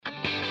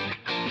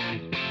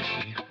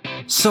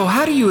So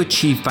how do you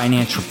achieve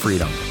financial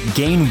freedom,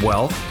 gain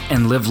wealth,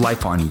 and live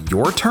life on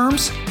your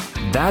terms?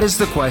 That is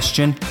the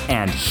question,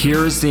 and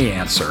here's the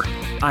answer.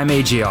 I'm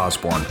AJ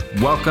Osborne.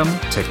 Welcome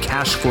to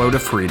Cash Flow to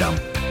Freedom.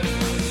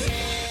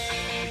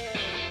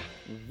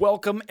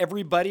 Welcome,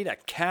 everybody, to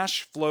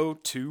Cash Flow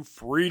to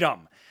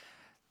Freedom.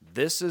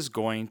 This is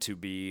going to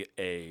be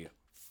a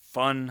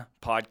fun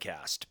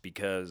podcast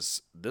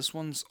because this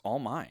one's all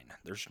mine.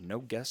 There's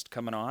no guest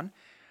coming on.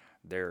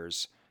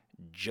 There's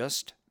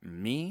just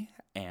me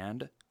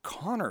and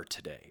Connor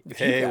today.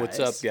 Hey, what's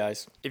up,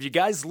 guys? If you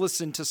guys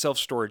listen to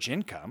Self-Storage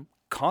Income,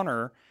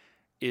 Connor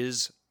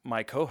is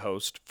my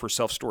co-host for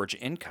Self-Storage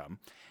Income,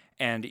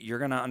 and you're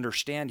going to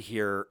understand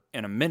here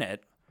in a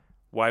minute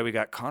why we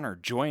got Connor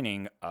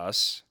joining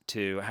us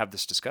to have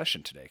this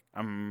discussion today.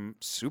 I'm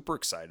super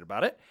excited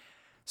about it.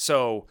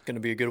 So Going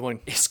to be a good one.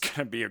 it's going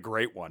to be a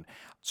great one.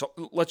 So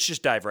let's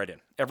just dive right in.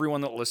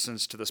 Everyone that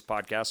listens to this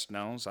podcast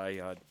knows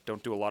I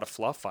don't do a lot of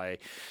fluff. I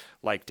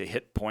like to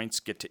hit points,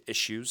 get to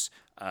issues,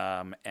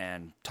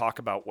 and talk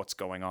about what's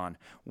going on.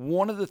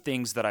 One of the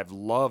things that I've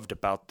loved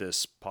about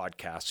this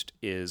podcast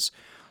is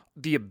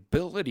the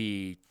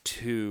ability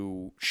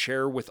to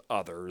share with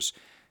others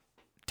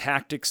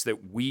tactics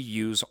that we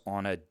use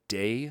on a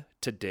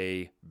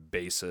day-to-day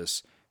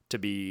basis to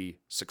be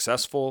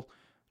successful,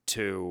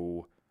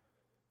 to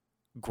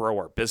grow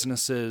our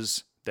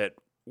businesses, that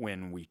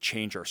when we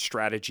change our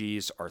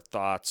strategies, our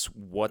thoughts,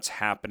 what's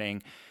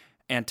happening,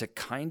 and to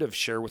kind of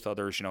share with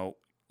others,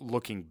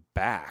 looking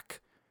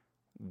back,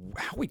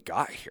 how we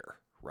got here,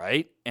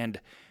 right? And,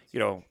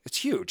 it's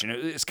huge. And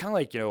it's kind of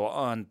like,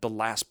 on the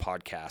last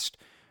podcast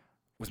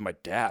with my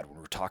dad, when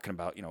we were talking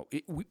about,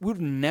 we would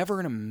have never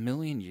in a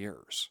million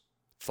years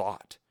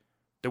thought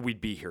that we'd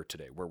be here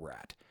today where we're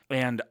at.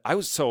 And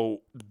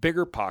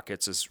Bigger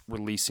Pockets is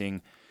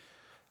releasing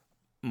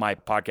my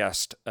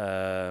podcast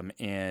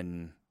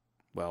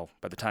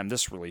by the time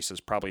this releases,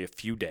 probably a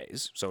few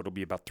days. So it'll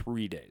be about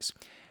 3 days.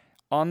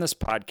 On this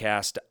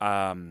podcast,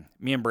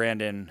 me and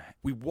Brandon,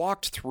 we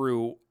walked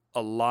through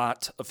a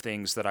lot of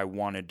things that I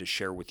wanted to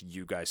share with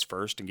you guys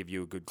first and give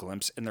you a good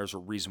glimpse. And there's a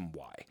reason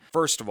why.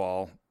 First of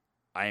all,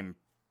 I'm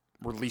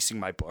releasing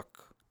my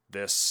book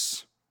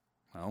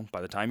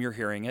by the time you're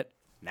hearing it,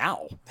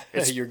 now.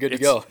 You're good to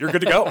go. You're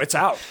good to go. It's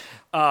out.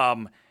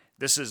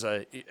 This is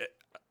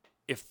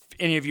if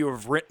any of you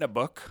have written a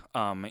book,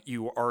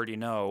 you already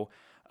know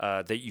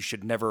that you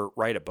should never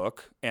write a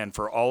book. And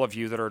for all of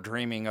you that are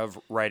dreaming of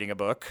writing a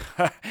book,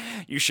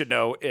 you should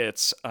know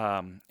it's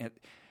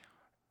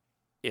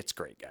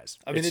great, guys.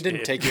 I mean, it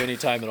didn't take you any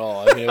time at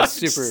all. I mean, it was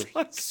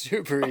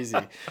super easy.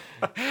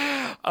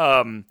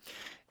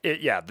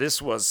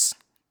 This was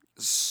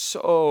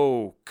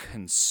so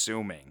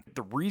consuming.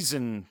 The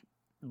reason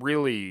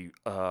really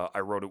I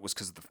wrote it was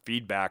because of the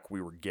feedback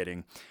we were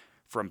getting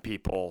from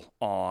people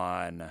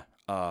on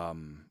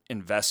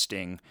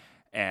investing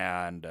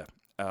and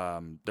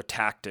the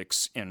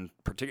tactics in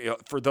particular.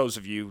 For those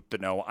of you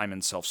that know, I'm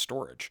in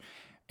self-storage,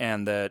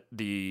 and that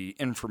the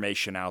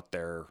information out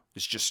there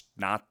is just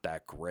not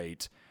that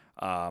great.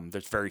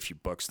 There's very few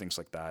books, things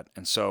like that.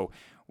 And so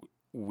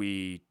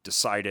we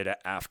decided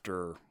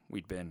after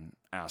we'd been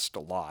asked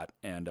a lot,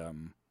 and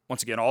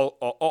once again,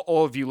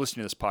 all of you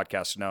listening to this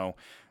podcast know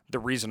the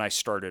reason I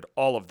started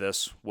all of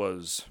this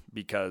was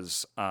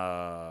because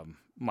when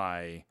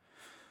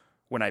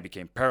I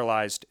became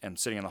paralyzed and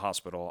sitting in the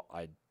hospital,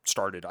 I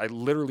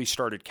literally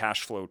started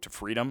Cash Flow to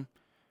Freedom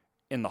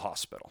in the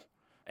hospital.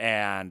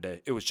 And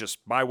it was just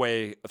my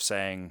way of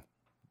saying,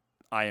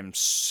 I am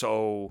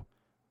so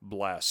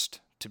blessed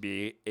to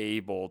be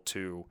able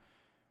to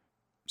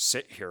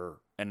sit here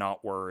and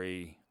not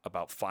worry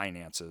about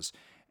finances.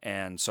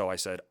 And so I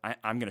said,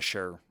 I'm going to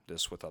share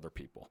this with other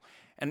people.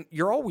 And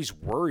you're always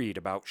worried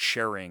about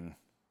sharing,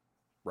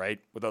 right,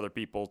 with other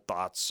people,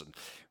 thoughts and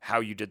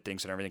how you did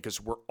things and everything, because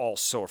we're all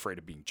so afraid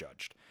of being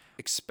judged,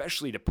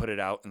 especially to put it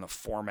out in the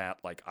format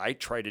like I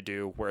try to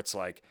do, where it's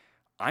like,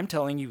 I'm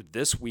telling you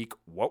this week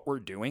what we're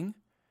doing,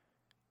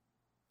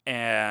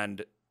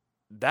 and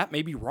that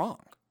may be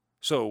wrong.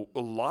 So a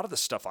lot of the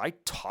stuff I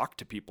talk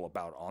to people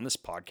about on this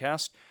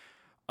podcast,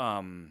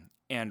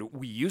 and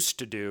we used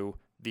to do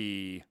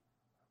the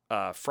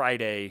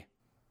Friday.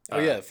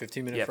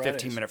 15-minute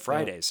Fridays. 15-minute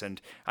Fridays. Yeah.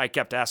 And I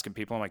kept asking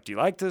people, I'm like, do you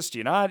like this? Do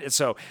you not? And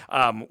so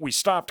we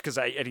stopped because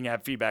I didn't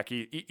have feedback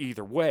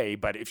either way.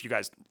 But if you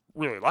guys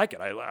really like it,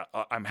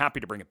 I'm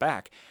happy to bring it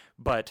back.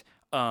 But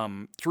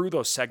through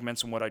those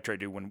segments, and what I try to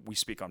do when we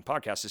speak on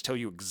podcasts is tell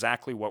you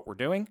exactly what we're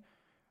doing,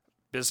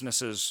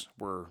 businesses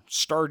we're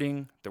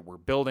starting, that we're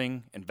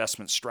building,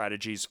 investment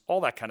strategies,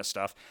 all that kind of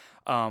stuff,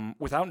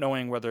 without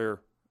knowing whether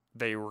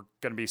they were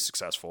going to be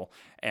successful.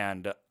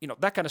 And,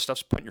 that kind of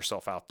stuff's putting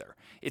yourself out there.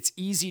 It's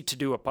easy to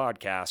do a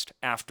podcast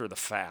after the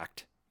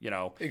fact,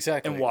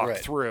 exactly, and walk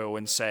through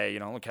and say,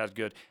 look how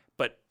good.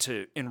 But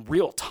to, in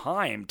real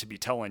time, to be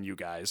telling you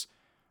guys,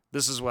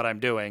 this is what I'm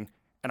doing.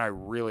 And I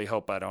really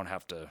hope I don't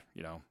have to,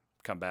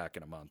 come back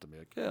in a month and be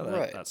like,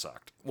 that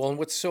sucked. Well, and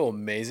what's so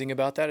amazing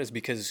about that is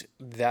because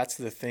that's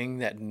the thing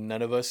that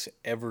none of us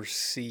ever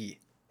see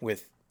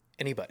with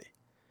anybody.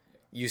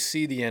 you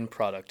see the end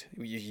product.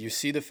 You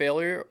see the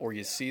failure or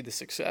you see the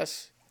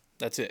success.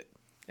 That's it.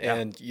 Yeah.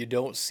 And you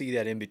don't see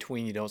that in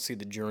between. You don't see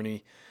the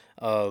journey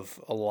of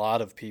a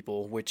lot of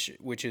people, which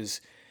is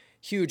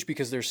huge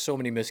because there's so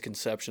many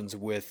misconceptions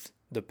with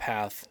the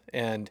path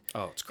and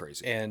Oh, it's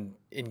crazy. and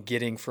in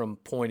getting from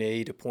point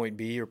A to point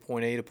B or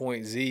point A to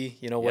point Z,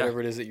 whatever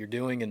it is that you're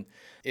doing. And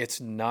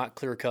it's not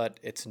clear cut.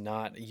 It's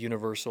not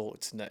universal.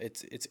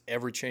 It's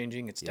ever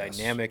changing. It's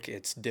dynamic.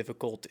 It's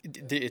difficult.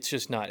 It's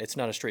just not, it's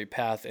not a straight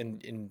path.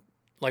 And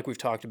like we've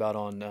talked about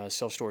on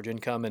self-storage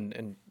income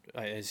and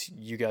as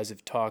you guys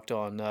have talked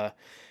on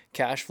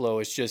cash flow,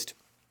 it's just,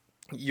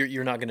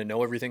 you're not going to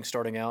know everything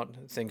starting out.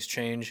 Things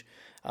change,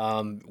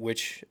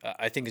 which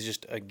I think is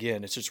just,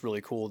 again, it's just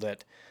really cool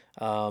that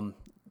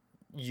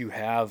you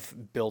have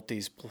built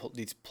these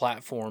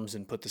platforms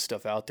and put the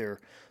stuff out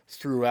there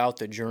throughout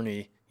the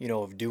journey,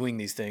 of doing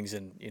these things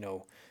and,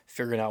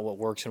 figuring out what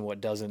works and what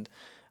doesn't,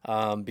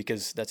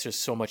 because that's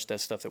just so much that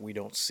stuff that we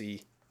don't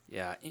see.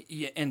 Yeah.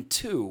 And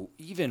two,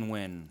 even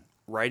when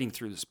writing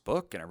through this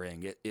book and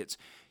everything, it's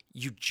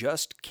you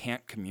just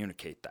can't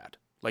communicate that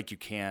like you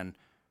can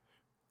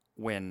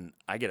when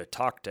I get to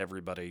talk to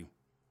everybody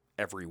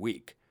every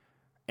week.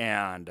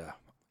 And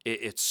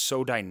it's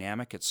so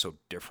dynamic. It's so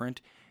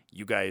different.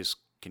 You guys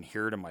can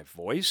hear it in my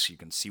voice. You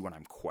can see when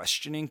I'm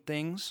questioning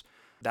things.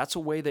 That's a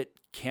way that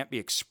can't be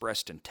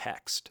expressed in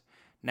text.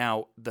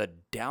 Now, the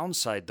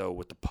downside, though,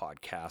 with the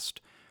podcast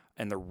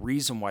and the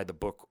reason why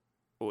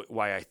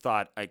I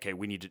thought, okay,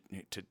 we need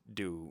to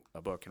do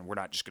a book, and we're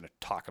not just going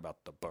to talk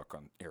about the book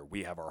on here.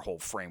 We have our whole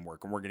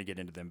framework, and we're going to get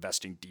into the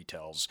investing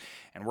details,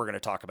 and we're going to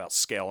talk about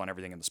scale and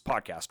everything in this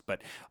podcast.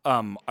 But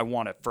I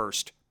want to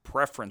first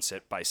preference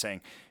it by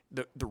saying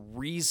the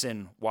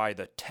reason why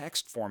the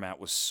text format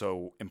was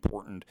so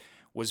important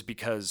was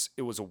because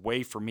it was a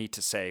way for me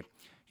to say,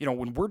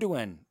 when we're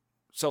doing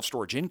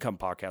self-storage income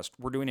podcast,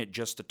 we're doing it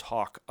just to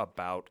talk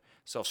about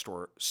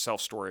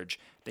self-storage,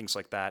 things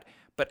like that.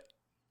 But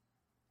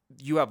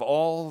you have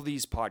all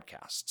these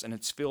podcasts and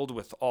it's filled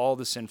with all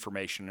this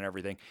information and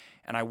everything.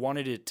 And I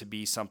wanted it to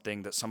be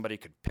something that somebody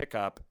could pick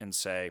up and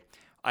say,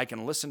 I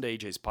can listen to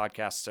AJ's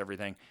podcasts,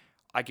 everything.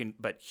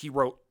 But he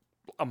wrote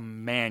a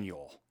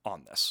manual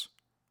on this.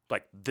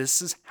 Like,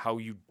 this is how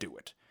you do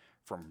it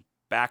from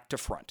back to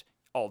front.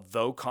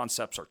 Although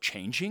concepts are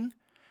changing,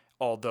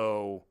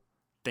 although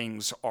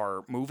things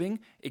are moving,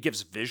 it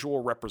gives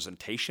visual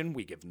representation.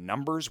 We give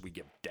numbers, we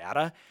give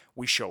data,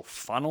 we show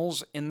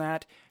funnels in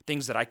that,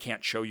 things that I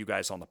can't show you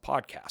guys on the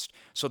podcast.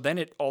 So then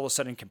it all of a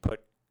sudden can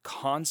put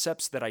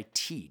concepts that I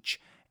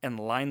teach and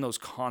line those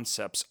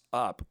concepts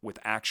up with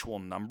actual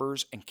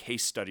numbers and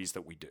case studies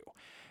that we do.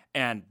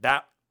 And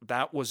that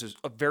was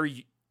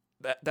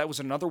that was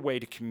another way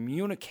to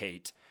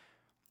communicate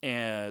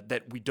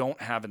that we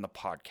don't have in the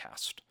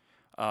podcast.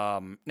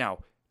 Now,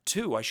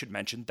 two, I should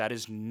mention, that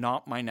is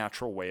not my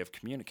natural way of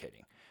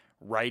communicating.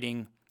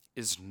 Writing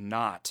is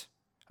not,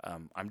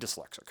 I'm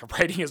dyslexic.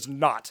 Writing is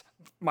not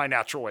my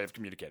natural way of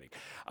communicating.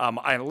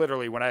 I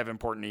literally, when I have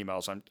important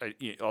emails,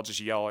 I'll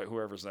just yell at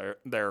whoever's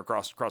there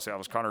across the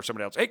office, Connor or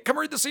somebody else. Hey, come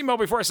read this email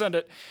before I send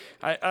it.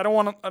 I don't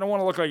want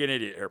to look like an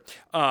idiot here.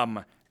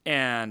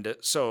 And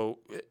so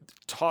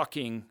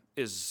talking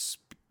is,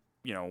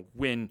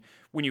 when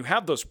you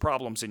have those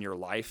problems in your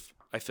life,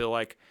 I feel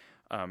like,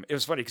 it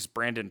was funny because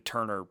Brandon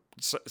Turner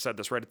said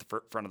this right at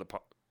the front of the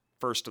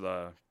first of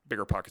the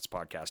Bigger Pockets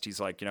podcast. He's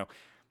like,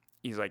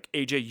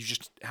 AJ, you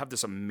just have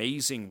this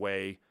amazing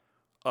way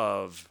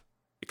of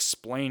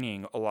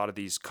explaining a lot of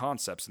these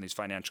concepts and these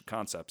financial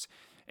concepts.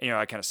 And,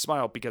 I kind of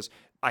smiled because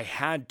I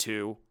had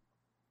to,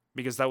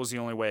 because that was the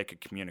only way I could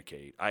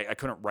communicate. I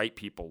couldn't write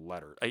people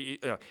letters.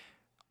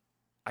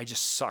 I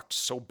just sucked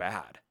so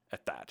bad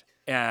at that.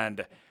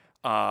 And,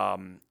 I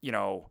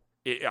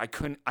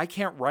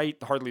can't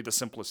write hardly the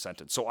simplest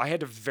sentence. So I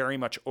had to very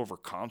much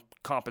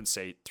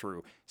overcompensate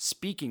through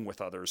speaking with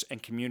others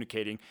and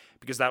communicating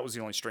because that was the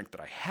only strength that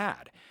I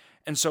had.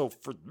 And so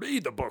for me,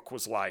 the book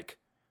was like,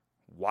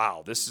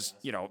 wow, this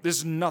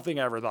is nothing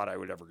I ever thought I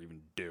would ever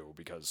even do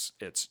because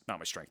it's not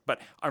my strength,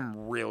 but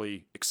I'm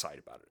really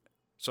excited about it.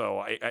 So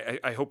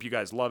I hope you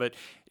guys love it.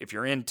 If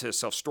you're into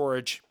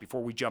self-storage,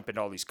 before we jump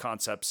into all these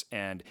concepts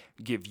and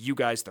give you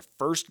guys the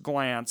first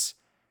glance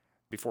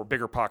before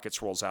Bigger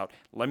Pockets rolls out,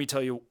 let me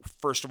tell you,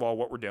 first of all,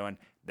 what we're doing.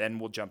 Then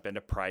we'll jump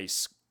into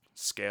price,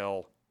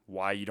 scale,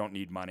 why you don't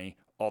need money,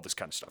 all this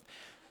kind of stuff.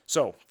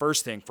 So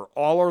first thing, for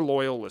all our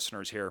loyal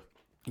listeners here,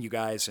 you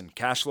guys in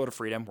Cash Flow to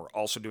Freedom, we're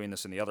also doing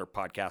this in the other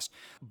podcast,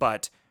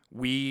 but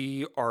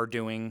we are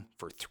doing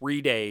for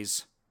 3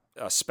 days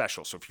a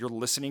special. So if you're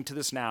listening to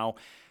this now,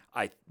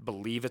 I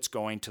believe it's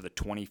going to the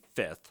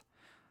 25th.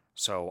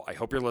 So I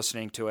hope you're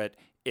listening to it.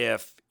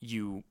 If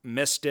you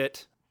missed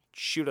it,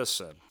 shoot us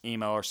an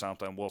email or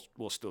something.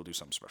 We'll still do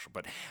something special.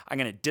 But I'm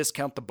going to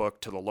discount the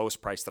book to the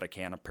lowest price that I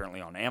can,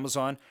 apparently on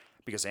Amazon,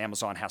 because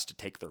Amazon has to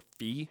take their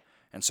fee.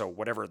 And so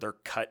whatever their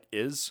cut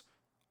is,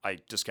 I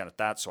discounted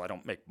that so I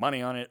don't make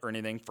money on it or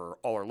anything for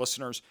all our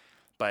listeners.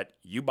 But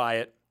you buy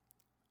it.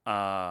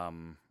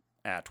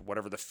 at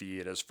whatever the fee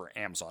it is for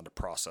Amazon to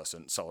process it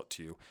and sell it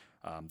to you.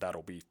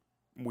 That'll be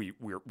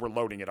we're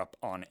loading it up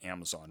on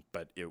Amazon,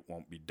 but it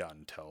won't be done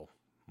until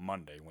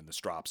Monday when this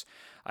drops.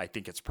 I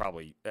think it's like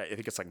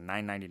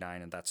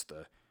 $9.99, and that's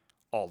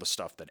all the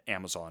stuff that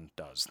Amazon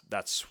does.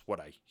 That's what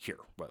I hear,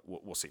 but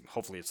we'll see.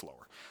 Hopefully it's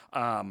lower.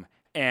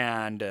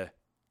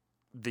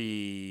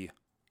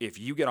 If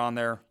you get on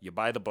there, you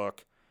buy the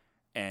book,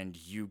 and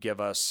you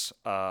give us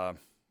a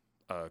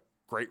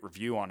great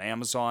review on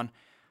Amazon,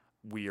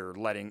 we are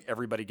letting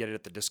everybody get it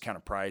at the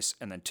discounted price.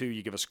 And then 2,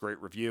 you give us a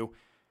great review,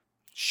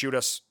 shoot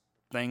us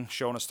thing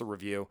showing us the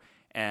review,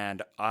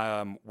 and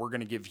we're going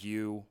to give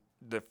you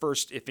the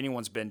first. If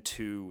anyone's been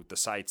to the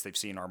sites, they've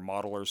seen our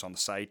modelers on the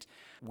site.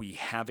 We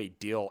have a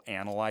deal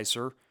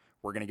analyzer.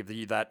 We're going to give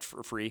you that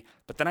for free.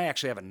 But then I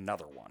actually have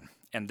another one,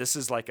 and this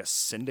is like a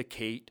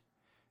syndicating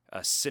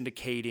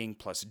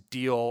plus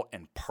deal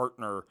and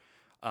partner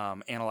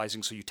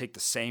analyzing. So you take the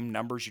same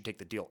numbers, you take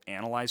the deal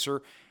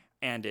analyzer,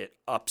 and it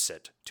ups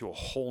it to a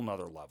whole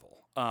nother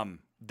level.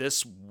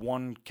 This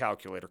one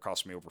calculator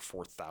cost me over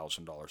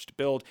 $4,000 to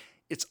build.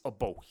 It's a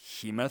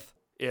behemoth.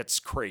 It's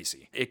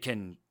crazy. It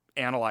can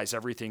analyze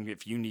everything.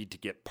 If you need to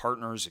get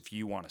partners, if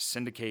you want to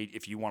syndicate,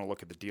 if you want to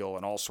look at the deal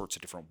in all sorts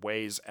of different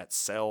ways at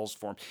sales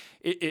form,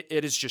 it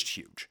is just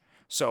huge.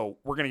 So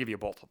we're going to give you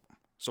both of them.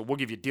 So we'll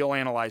give you Deal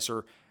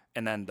Analyzer,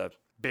 and then the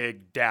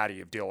big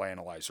daddy of deal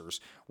analyzers,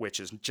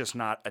 which is just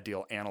not a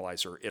deal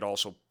analyzer. It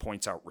also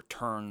points out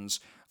returns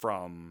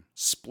from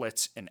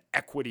splits in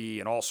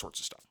equity and all sorts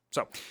of stuff.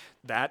 So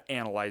that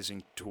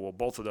analyzing tool,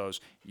 both of those,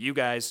 you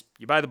guys,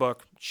 you buy the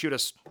book, shoot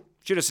us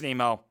an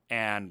email,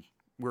 and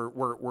we're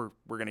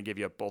going to give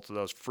you both of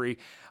those free.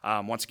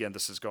 Once again,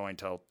 this is going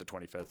till the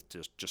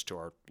 25th, just to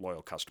our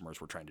loyal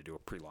customers. We're trying to do a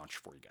pre-launch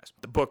for you guys.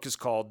 The book is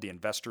called The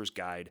Investor's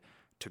Guide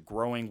to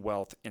Growing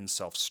Wealth in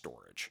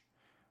Self-Storage.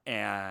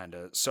 And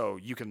so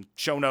you can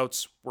show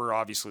notes. We're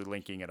obviously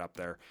linking it up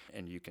there,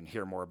 and you can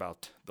hear more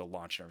about the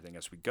launch and everything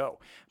as we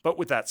go. But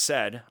with that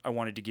said, I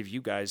wanted to give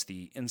you guys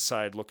the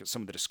inside look at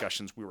some of the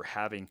discussions we were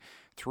having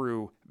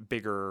through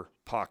Bigger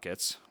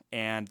Pockets,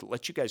 and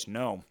let you guys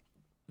know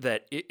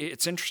that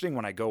it's interesting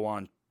when I go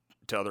on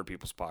to other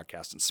people's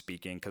podcasts and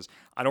speaking, because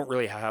I don't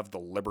really have the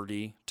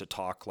liberty to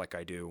talk like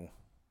I do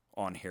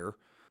on here,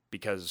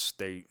 because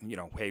they,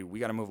 hey, we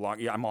got to move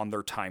along. Yeah, I'm on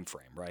their time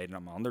frame, right? And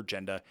I'm on their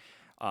agenda.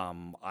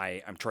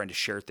 I'm trying to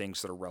share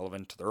things that are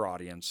relevant to their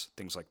audience,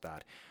 things like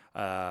that.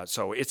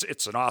 So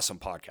it's an awesome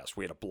podcast.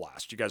 We had a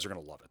blast. You guys are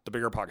going to love it. The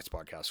Bigger Pockets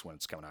podcast, when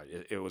it's coming out,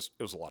 it was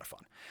a lot of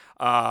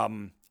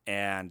fun.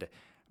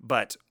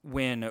 But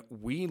when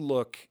we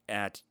look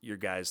at your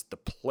guys, the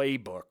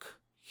playbook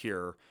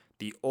here,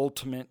 the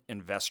Ultimate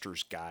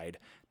Investor's Guide,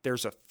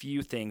 there's a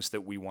few things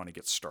that we want to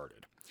get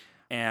started.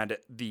 And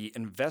the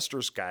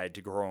Investor's Guide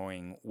to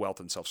Growing Wealth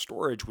in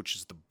Self-Storage, which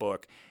is the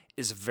book,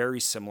 is very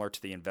similar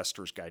to the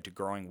Investor's Guide to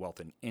Growing Wealth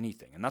in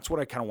Anything. And that's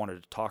what I kind of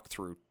wanted to talk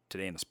through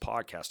today in this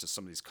podcast, is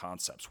some of these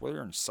concepts. Whether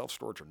you're in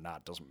self-storage or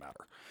not, doesn't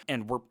matter.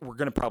 And we're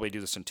going to probably do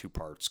this in 2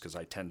 parts, because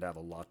I tend to have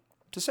a lot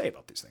to say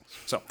about these things.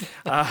 So,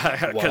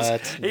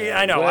 because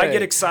I know I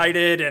get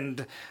excited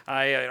and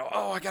I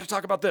got to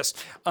talk about this.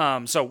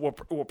 So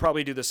we'll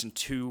probably do this in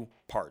 2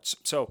 parts.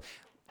 So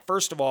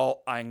first of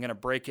all, I'm going to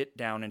break it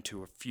down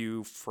into a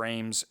few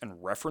frames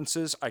and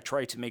references. I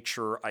try to make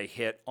sure I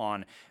hit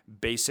on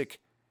basic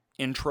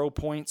intro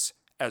points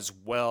as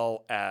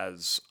well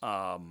as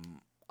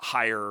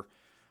higher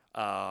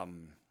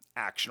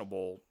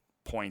actionable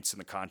points in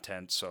the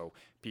content, so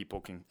people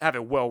can have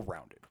it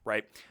well-rounded,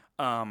 right?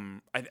 I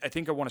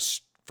think I want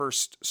to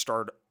first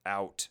start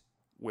out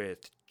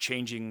with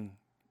changing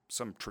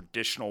some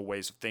traditional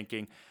ways of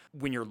thinking.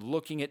 When you're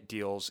looking at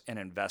deals and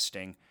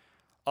investing,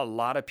 a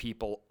lot of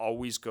people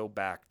always go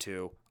back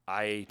to,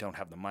 I don't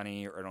have the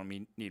money, or I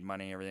don't need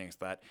money, everything like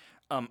that.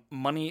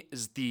 Money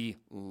is the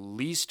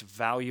least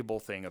valuable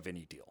thing of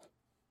any deal.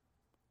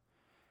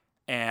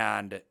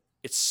 And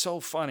it's so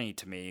funny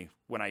to me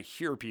when I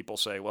hear people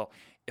say, well,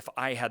 if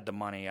I had the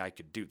money, I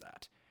could do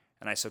that.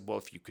 And I said, well,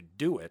 if you could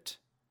do it,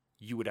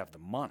 you would have the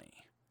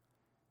money.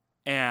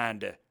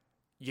 And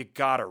you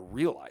got to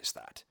realize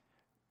that.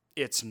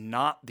 It's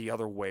not the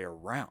other way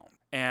around.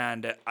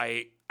 And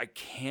I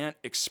can't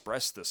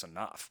express this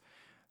enough.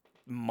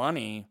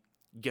 Money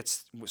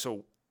gets,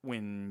 so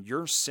when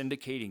you're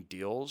syndicating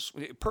deals,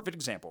 perfect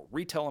example,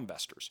 retail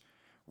investors.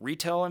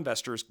 Retail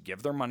investors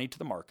give their money to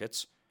the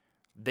markets.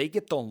 They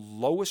get the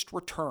lowest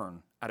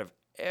return out of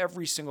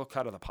every single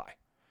cut of the pie.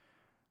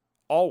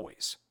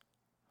 Always.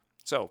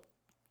 So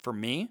for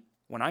me,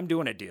 when I'm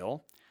doing a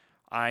deal,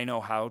 I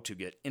know how to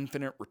get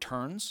infinite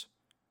returns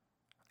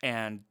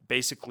and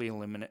basically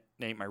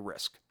eliminate my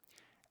risk.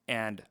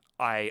 And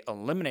I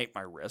eliminate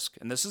my risk,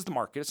 and this is the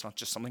market. It's not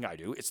just something I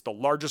do. It's the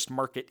largest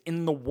market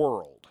in the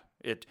world.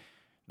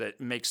 That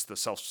makes the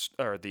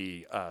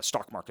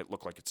stock market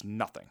look like it's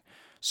nothing.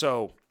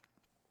 So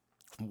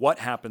what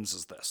happens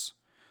is this.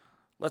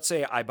 Let's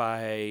say I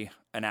buy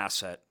an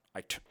asset.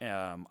 I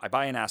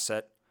buy an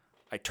asset.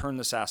 I turn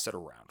this asset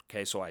around.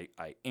 Okay, so I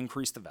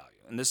increase the value,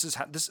 and this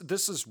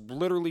is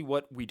literally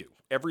what we do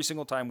every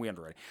single time we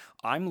underwrite.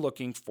 I'm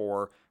looking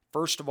for,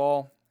 first of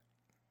all,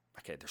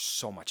 okay, there's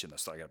so much in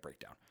this that I got to break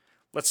down.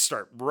 Let's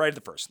start right at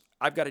the first.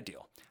 I've got a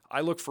deal.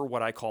 I look for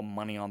what I call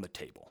money on the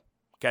table.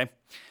 Okay,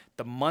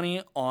 the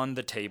money on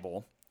the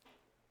table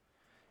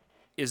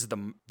is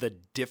the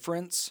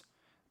difference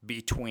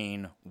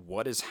between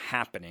what is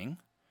happening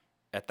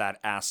at that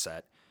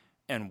asset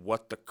and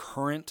what the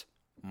current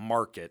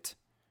market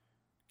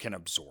can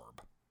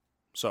absorb.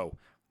 So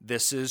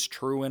this is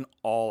true in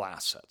all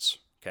assets,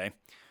 okay?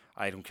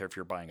 I don't care if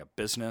you're buying a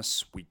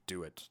business, we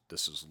do it.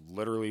 This is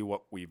literally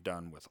what we've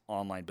done with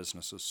online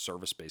businesses,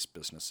 service-based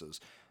businesses,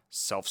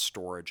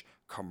 self-storage,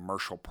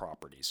 commercial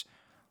properties.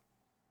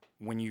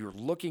 When you're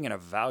looking and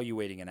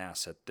evaluating an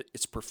asset,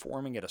 it's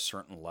performing at a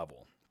certain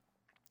level,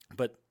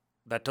 but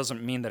that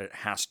doesn't mean that it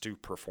has to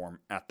perform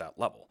at that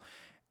level.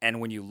 And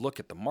when you look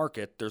at the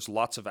market, there's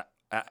lots of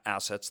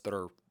assets that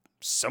are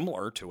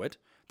similar to it.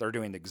 They're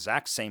doing the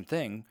exact same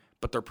thing,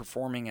 but they're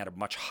performing at a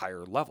much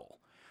higher level.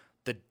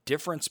 The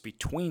difference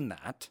between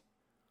that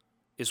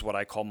is what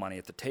I call money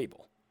at the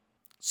table.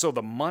 So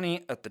the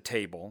money at the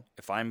table,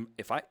 if I'm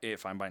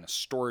buying a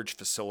storage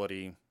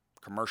facility,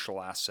 commercial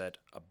asset,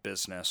 a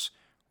business,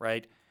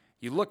 right?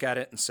 You look at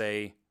it and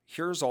say,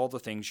 here's all the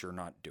things you're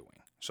not doing.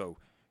 So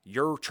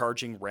you're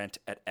charging rent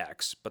at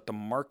X, but the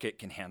market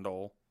can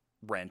handle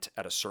rent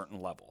at a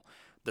certain level.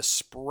 The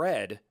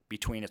spread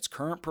between its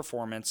current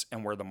performance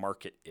and where the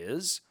market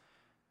is,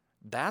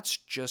 that's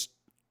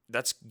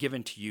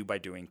given to you by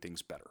doing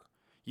things better.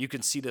 You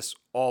can see this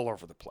all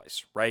over the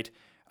place, right?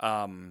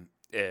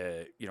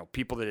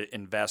 People that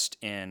invest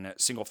in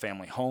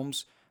single-family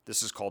homes,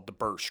 this is called the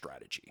BRRRR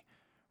strategy,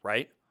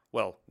 right?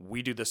 Well,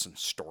 we do this in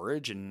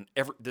storage, and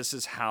this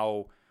is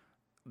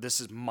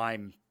my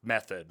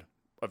method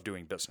of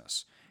doing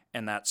business.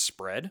 And that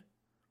spread,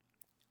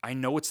 I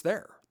know it's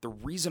there. The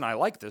reason I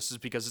like this is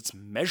because it's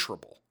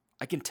measurable.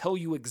 I can tell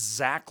you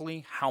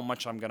exactly how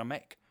much I'm going to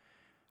make.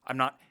 I'm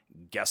not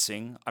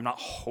guessing. I'm not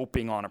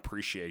hoping on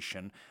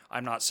appreciation.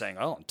 I'm not saying,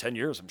 oh, in 10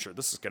 years, I'm sure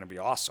this is going to be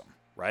awesome,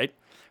 right?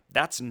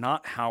 That's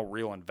not how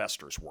real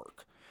investors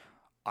work.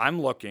 I'm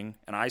looking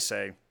and I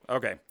say,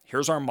 okay,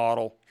 here's our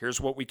model.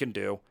 Here's what we can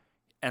do.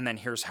 And then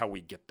here's how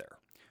we get there.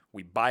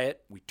 We buy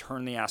it. We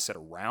turn the asset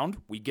around.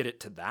 We get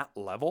it to that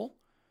level.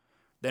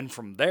 Then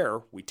from there,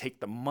 we take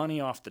the money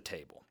off the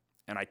table.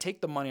 And I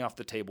take the money off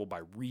the table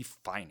by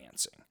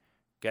refinancing,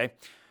 okay?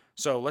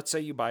 So let's say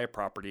you buy a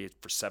property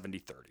for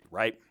 70-30,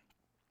 right?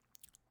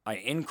 I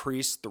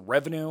increase the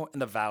revenue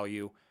and the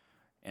value,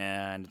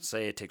 and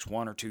say it takes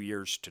 1 or 2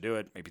 years to do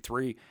it, maybe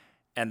 3.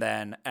 And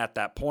then at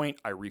that point,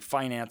 I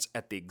refinance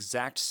at the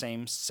exact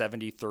same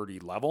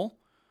 70-30 level.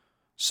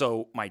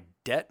 So my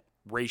debt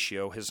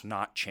ratio has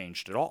not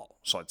changed at all.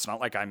 So it's not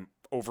like I'm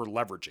over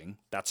leveraging.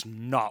 That's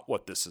not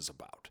what this is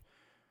about.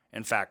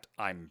 In fact,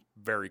 I'm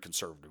very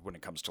conservative when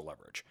it comes to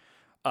leverage.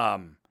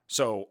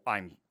 So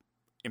I'm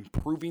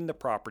improving the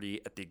property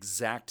at the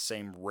exact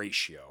same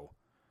ratio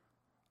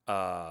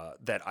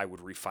that I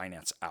would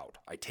refinance out.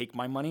 I take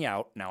my money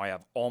out. Now I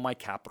have all my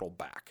capital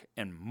back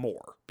and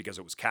more because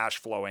it was cash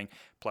flowing.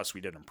 Plus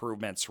we did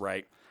improvements,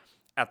 right?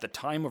 At the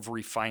time of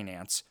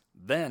refinance,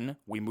 then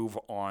we move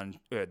on.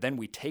 Then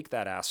we take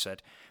that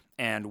asset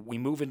and we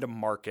move into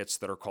markets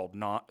that are called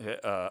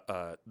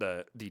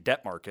the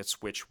debt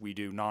markets, which we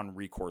do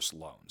non-recourse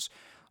loans.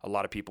 A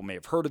lot of people may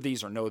have heard of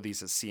these or know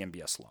these as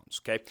CMBS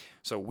loans, okay?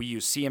 So we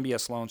use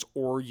CMBS loans,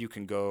 or you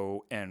can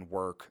go and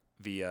work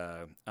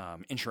via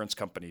insurance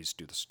companies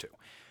do this too,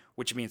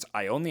 which means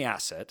I own the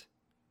asset,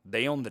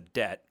 they own the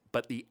debt,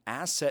 but the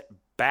asset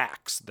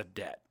backs the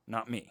debt,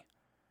 not me.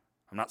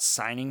 I'm not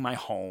signing my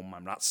home.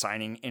 I'm not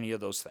signing any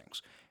of those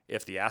things.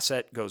 If the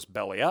asset goes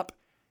belly up,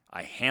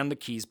 I hand the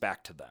keys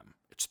back to them.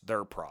 It's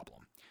their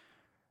problem.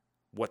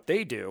 What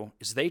they do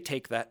is they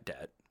take that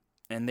debt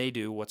and they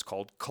do what's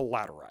called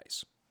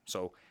collateralize.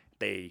 So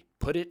they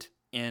put it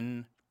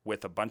in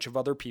with a bunch of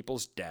other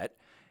people's debt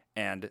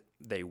and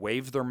they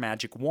wave their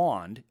magic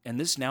wand, and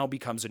this now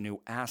becomes a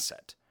new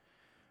asset.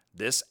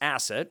 This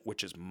asset,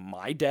 which is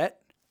my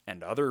debt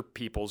and other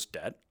people's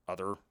debt,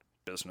 other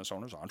business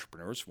owners,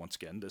 entrepreneurs, once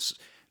again, this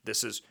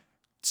is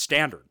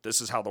standard.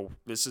 This is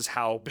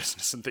how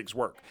business and things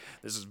work.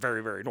 This is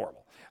very, very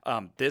normal.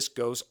 This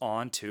goes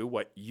on to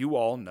what you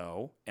all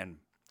know, and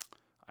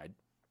I'd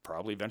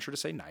probably venture to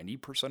say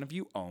 90% of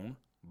you own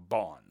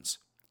bonds.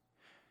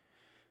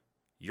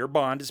 Your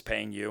bond is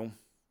paying you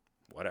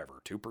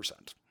whatever, 2%,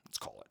 let's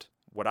call it.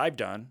 What I've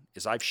done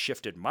is I've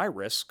shifted my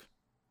risk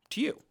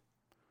to you.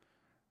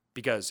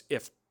 Because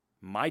if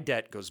my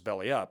debt goes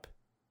belly up,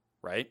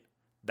 right,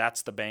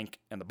 that's the bank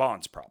and the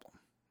bonds problem,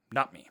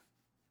 not me.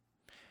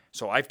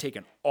 So I've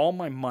taken all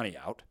my money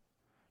out.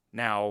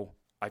 Now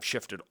I've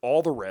shifted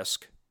all the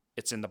risk.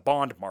 It's in the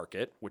bond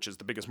market, which is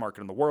the biggest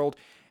market in the world,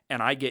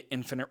 and I get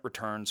infinite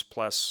returns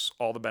plus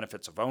all the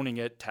benefits of owning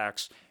it,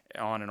 tax,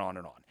 on and on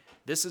and on.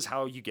 This is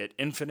how you get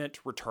infinite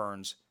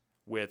returns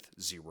with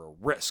zero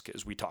risk,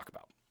 as we talk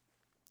about.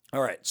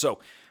 All right. So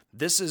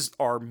this is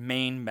our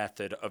main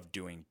method of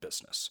doing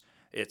business.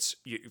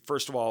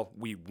 First of all,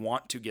 we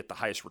want to get the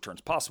highest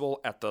returns possible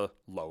at the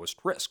lowest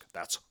risk.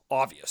 That's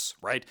obvious,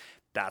 right?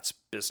 That's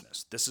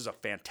business. This is a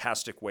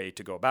fantastic way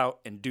to go about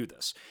and do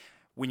this.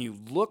 When you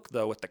look,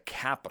 though, at the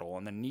capital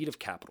and the need of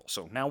capital,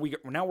 so now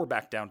we're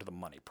back down to the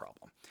money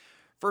problem.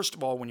 First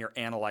of all, when you're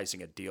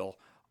analyzing a deal,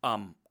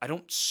 I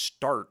don't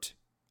start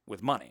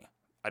with money.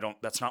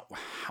 That's not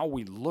how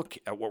we look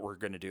at what we're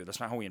going to do. That's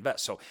not how we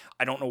invest. So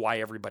I don't know why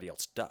everybody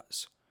else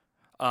does,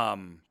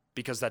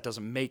 because that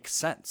doesn't make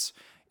sense.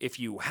 If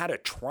you had a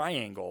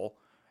triangle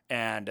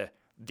and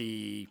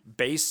the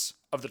base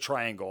of the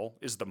triangle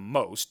is the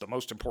most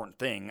important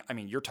thing, I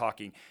mean,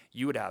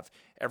 you would have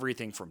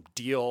everything from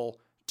deal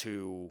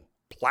to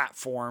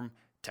platform,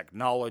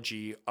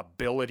 technology,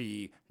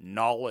 ability,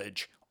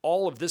 knowledge,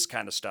 all of this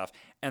kind of stuff.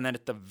 And then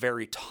at the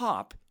very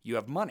top, you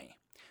have money.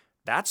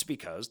 That's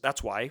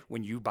why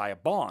when you buy a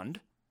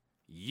bond,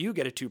 you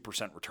get a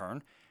 2%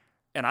 return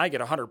and I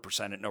get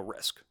 100% at no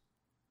risk,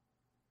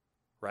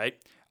 right?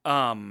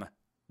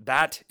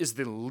 That is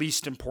the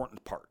least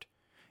important part.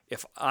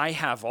 If I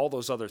have all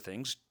those other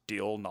things,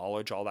 deal,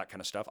 knowledge, all that kind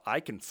of stuff, I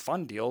can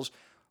fund deals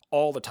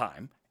all the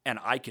time, and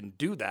I can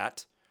do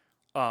that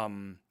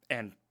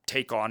and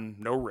take on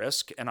no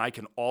risk, and I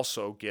can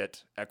also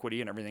get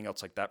equity and everything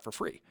else like that for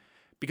free,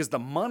 because the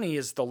money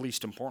is the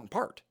least important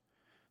part.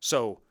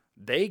 So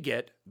they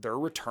get their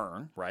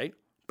return, right?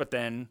 But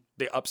then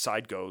the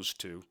upside goes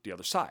to the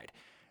other side.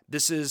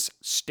 This is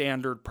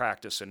standard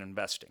practice in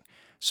investing.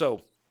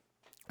 So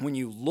when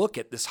you look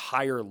at this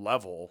higher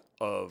level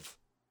of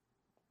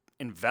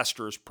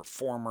investors,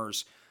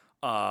 performers,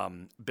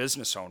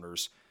 business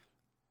owners,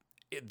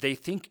 they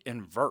think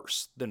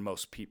inverse than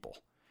most people.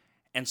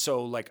 And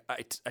so like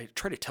I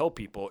try to tell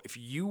people, if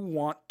you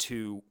want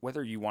to,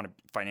 whether you want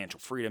financial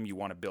freedom, you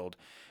want to build,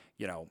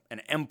 an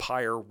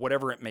empire,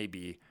 whatever it may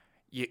be,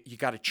 you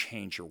got to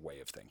change your way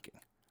of thinking.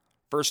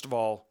 First of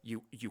all,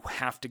 you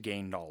have to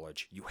gain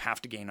knowledge. You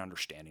have to gain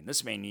understanding.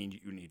 This may mean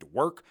you need to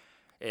work.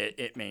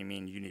 It may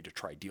mean you need to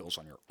try deals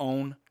on your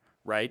own,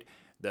 right?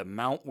 The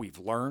amount we've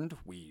learned,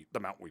 the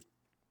amount we've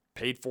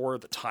paid for,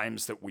 the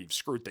times that we've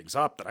screwed things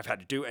up that I've had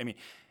to do. I mean,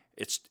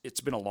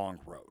 it's been a long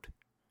road.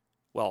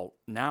 Well,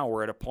 now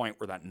we're at a point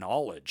where that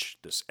knowledge,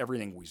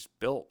 everything we've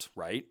built,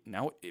 right?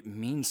 Now it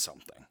means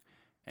something,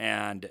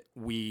 and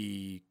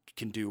we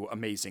can do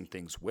amazing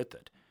things with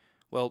it.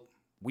 Well,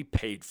 we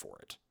paid for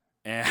it.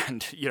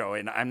 And,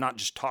 and I'm not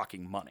just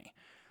talking money.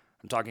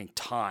 I'm talking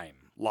time,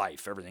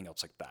 life, everything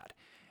else like that.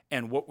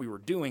 And what we were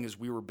doing is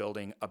we were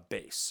building a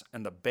base.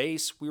 And the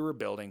base we were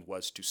building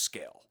was to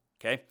scale,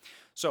 okay?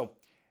 So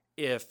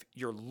if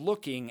you're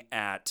looking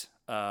at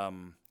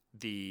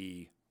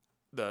the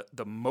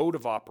mode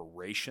of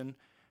operation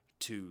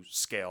to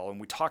scale,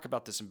 and we talk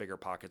about this in Bigger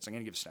Pockets, I'm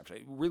going to give a snapshot.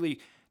 Really,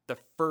 the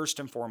first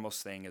and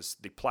foremost thing is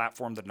the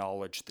platform, the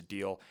knowledge, the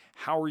deal.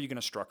 How are you going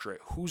to structure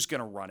it? Who's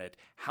going to run it?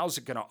 How's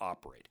it going to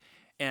operate?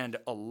 And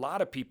a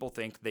lot of people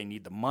think they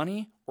need the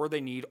money or they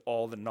need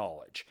all the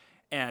knowledge.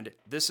 And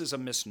this is a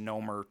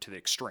misnomer to the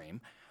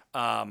extreme,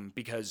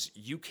 because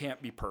you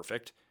can't be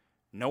perfect.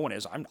 No one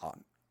is. I'm not.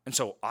 And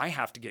so I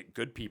have to get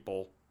good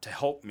people to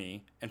help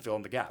me and fill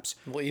in the gaps.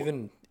 Well,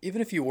 even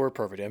if you were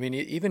perfect, I mean,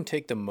 even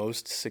take the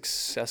most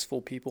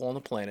successful people on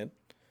the planet,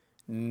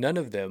 none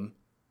of them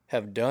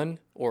have done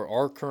or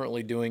are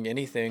currently doing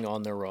anything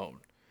on their own.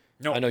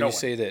 No, I know no you one.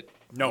 say that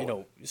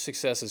No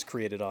success is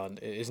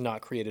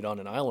not created on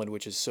an island,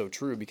 which is so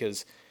true,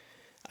 because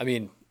I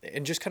mean,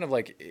 and just kind of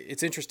like,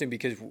 it's interesting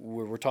because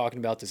we're talking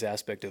about this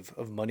aspect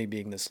of money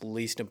being this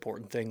least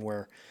important thing,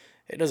 where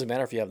it doesn't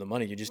matter if you have the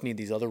money, you just need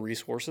these other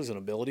resources and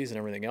abilities and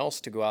everything else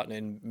to go out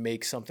and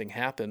make something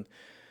happen.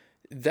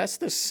 That's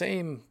the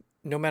same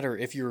no matter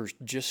if you're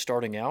just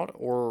starting out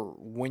or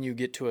when you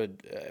get to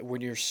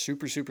when you're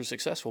super, super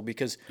successful,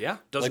 because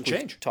doesn't like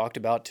change. We've talked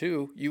about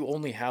too, you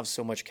only have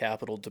so much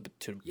capital to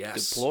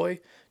deploy,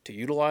 to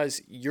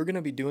utilize. You're going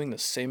to be doing the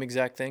same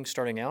exact thing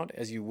starting out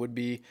as you would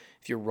be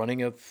if you're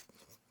running a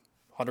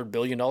 $100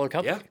 billion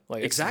company. Yeah,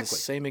 like it's exactly.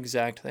 the same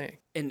exact thing.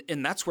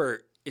 And that's where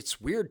it's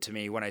weird to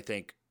me when I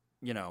think,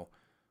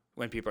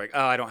 when people are like,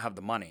 oh, I don't have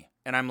the money.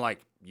 And I'm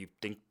like, you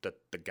think that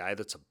the guy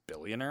that's a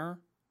billionaire,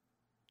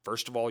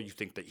 first of all, you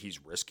think that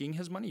he's risking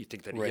his money? You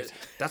think that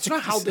that's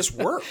not how this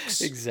works.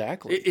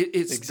 Exactly.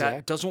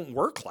 That doesn't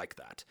work like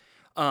that.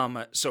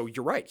 So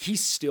you're right.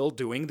 He's still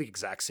doing the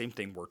exact same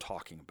thing we're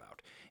talking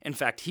about. In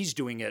fact, he's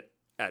doing it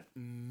at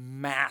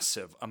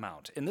massive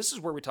amount. And this is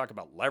where we talk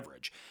about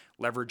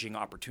leveraging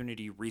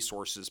opportunity,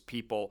 resources,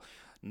 people,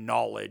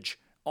 knowledge,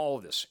 all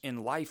of this.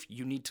 In life,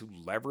 you need to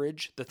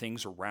leverage the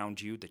things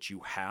around you that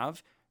you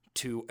have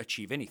to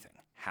achieve anything.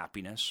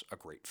 Happiness, a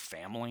great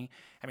family.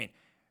 I mean,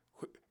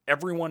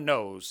 everyone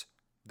knows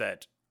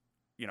that,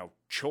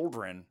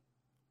 children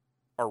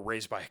are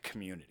raised by a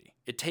community.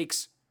 It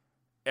takes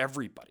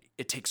everybody.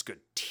 It takes good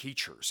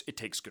teachers. It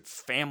takes good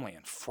family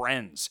and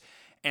friends.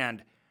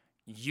 And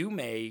you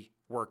may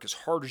work as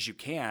hard as you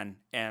can,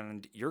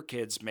 and your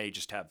kids may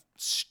just have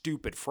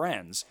stupid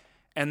friends,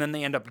 and then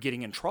they end up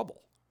getting in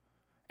trouble.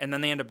 And then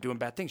they end up doing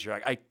bad things. You're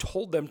like, I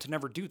told them to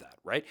never do that,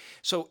 right?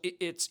 So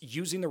it's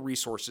using the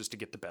resources to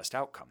get the best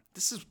outcome.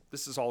 This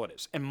is all it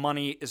is. And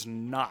money is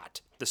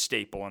not the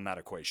staple in that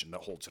equation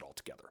that holds it all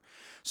together.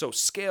 So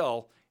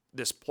scale,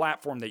 this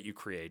platform that you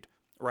create,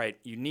 right?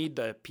 You need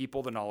the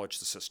people, the knowledge,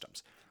 the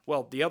systems.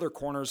 Well, the other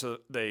corners,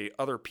 the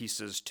other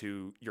pieces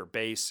to your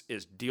base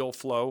is deal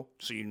flow.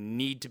 So you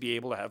need to be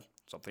able to have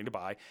something to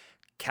buy,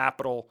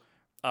 capital,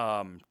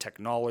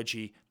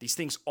 technology. These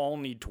things all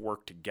need to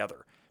work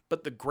together.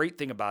 But the great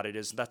thing about it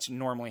is that's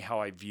normally how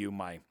I view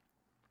my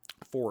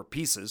 4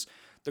 pieces.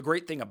 The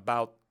great thing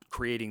about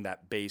creating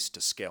that base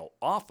to scale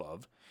off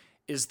of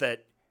is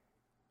that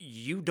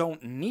you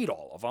don't need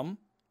all of them.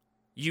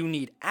 You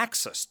need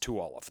access to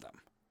all of them.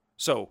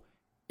 So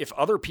if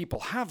other people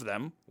have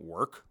them,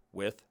 work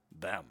with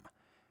them.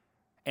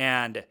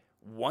 And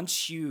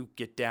once you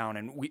get down,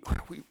 and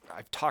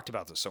I've talked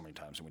about this so many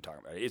times when we talk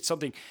about it, it's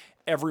something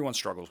everyone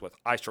struggles with.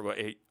 I struggle,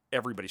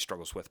 everybody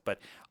struggles with, but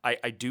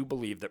I do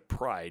believe that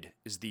pride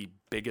is the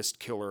biggest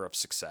killer of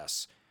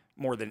success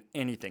more than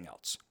anything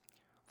else.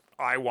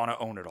 I want to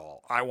own it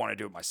all. I want to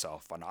do it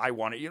myself, and I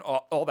want to,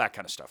 all that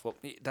kind of stuff. Well,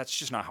 that's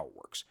just not how it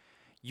works.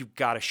 You've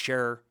got to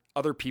share.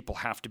 Other people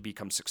have to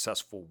become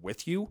successful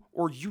with you,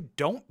 or you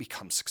don't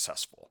become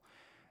successful.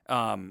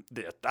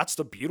 That's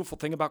the beautiful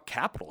thing about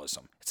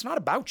capitalism. It's not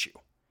about you.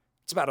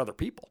 It's about other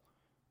people.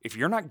 If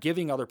you're not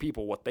giving other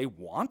people what they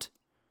want,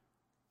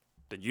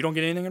 then you don't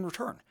get anything in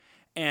return.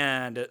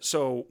 And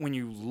so when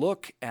you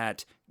look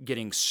at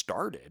getting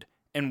started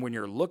and when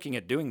you're looking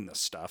at doing this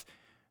stuff,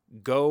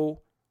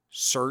 go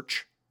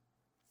search,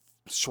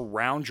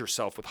 surround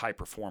yourself with high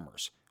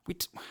performers. We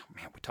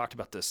talked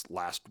about this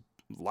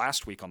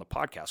last week on the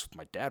podcast with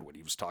my dad when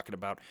he was talking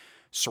about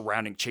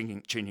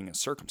changing his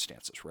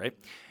circumstances, right?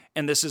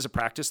 And this is a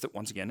practice that,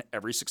 once again,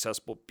 every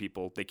successful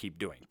people, they keep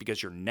doing,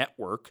 because your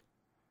network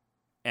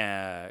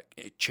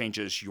it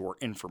changes your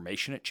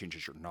information, it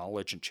changes your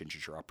knowledge, and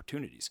changes your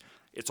opportunities.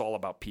 It's all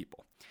about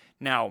people.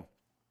 Now,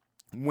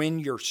 when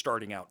you're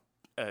starting out,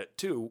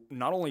 too,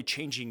 not only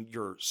changing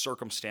your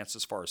circumstance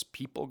as far as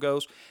people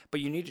goes, but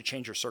you need to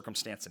change your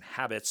circumstance and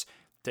habits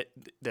that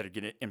are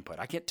going to input.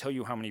 I can't tell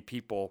you how many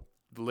people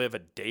live a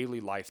daily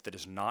life that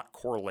is not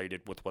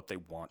correlated with what they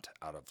want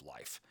out of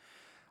life.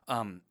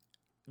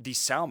 These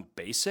sound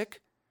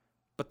basic,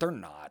 but they're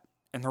not,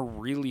 and they're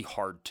really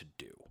hard to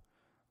do.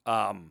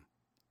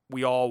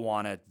 We all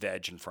want to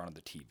veg in front of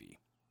the TV.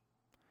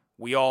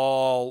 We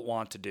all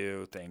want to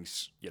do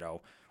things,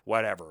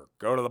 whatever,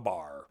 go to the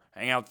bar,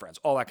 hang out with friends,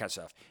 all that kind of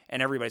stuff.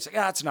 And everybody's like,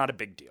 it's not a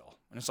big deal.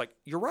 And it's like,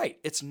 you're right.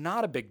 It's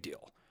not a big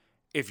deal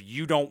if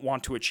you don't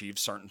want to achieve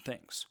certain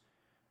things.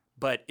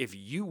 But if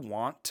you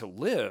want to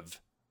live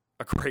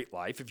a great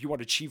life, if you want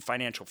to achieve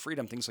financial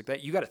freedom, things like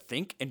that, you got to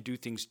think and do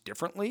things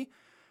differently.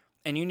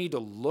 And you need to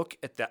look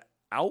at the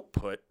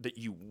output that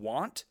you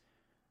want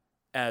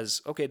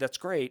as, okay, that's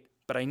great,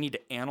 but I need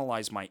to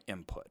analyze my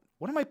input.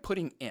 What am I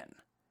putting in?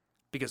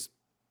 Because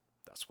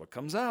that's what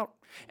comes out.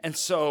 And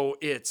so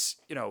it's,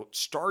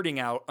 starting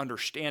out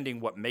understanding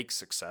what makes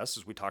success.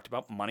 As we talked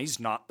about, money's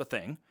not the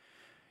thing.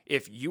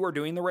 If you are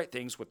doing the right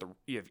things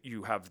if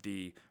you have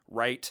the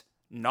right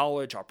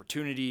knowledge,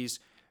 opportunities,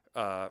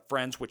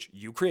 friends, which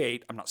you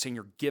create. I'm not saying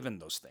you're given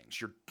those things.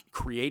 You're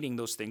creating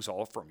those things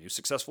all from you.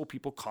 Successful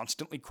people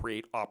constantly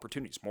create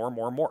opportunities, more and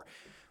more and more.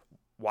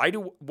 Why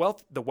do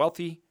the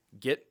wealthy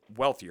get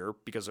wealthier?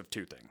 Because of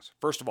 2 things.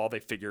 First of all, they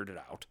figured it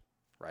out,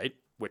 right?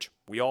 Which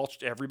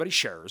everybody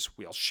shares.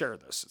 We all share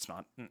this. It's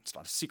not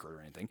a secret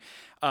or anything.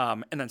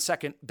 And then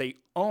second, they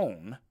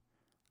own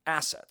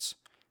assets.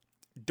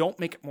 Don't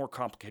make it more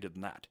complicated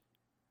than that,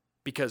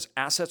 because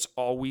assets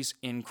always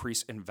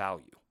increase in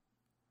value.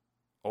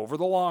 Over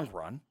the long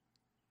run,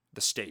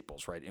 the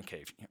staples, right?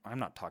 Okay, I'm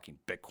not talking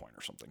Bitcoin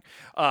or something,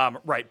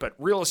 right? But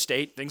real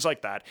estate, things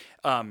like that.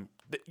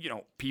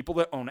 People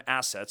that own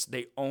assets,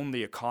 they own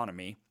the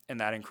economy, and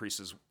that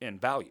increases in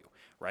value,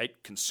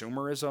 right?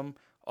 Consumerism,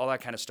 all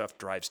that kind of stuff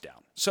drives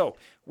down. So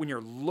when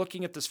you're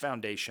looking at this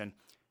foundation,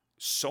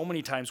 so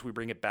many times we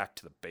bring it back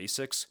to the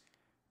basics,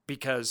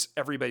 because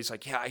everybody's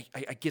like, yeah,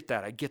 I get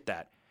that.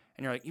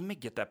 And you're like, you may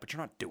get that, but you're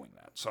not doing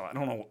that. So I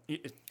don't know.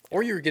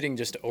 Or you're getting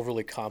just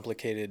overly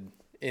complicated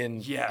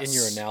in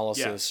your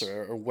analysis,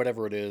 or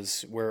whatever it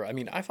is, where,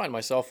 I find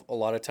myself a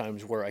lot of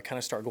times where I kind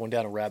of start going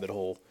down a rabbit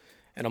hole,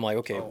 and I'm like,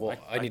 okay,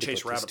 I need to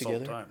put this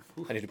together.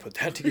 I need to put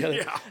that together.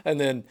 Yeah. And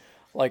then,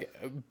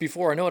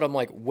 before I know it, I'm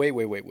like, wait.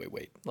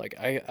 Like,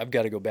 I've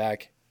got to go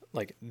back.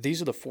 Like,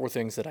 these are the 4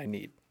 things that I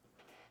need.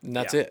 And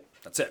that's it.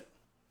 That's it.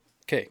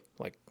 Okay.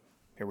 Like,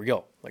 here we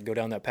go. Like, go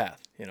down that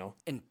path,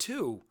 And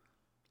 2,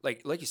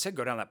 like you said,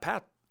 go down that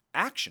path,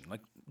 action,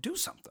 like do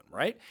something,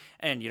 right?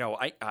 And,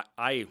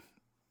 I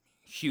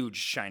huge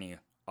shiny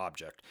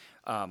object,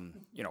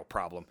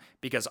 problem,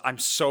 because I'm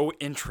so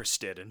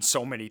interested in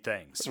so many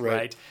things,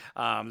 right?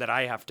 That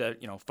I have to,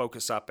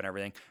 focus up and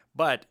everything.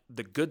 But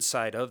the good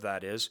side of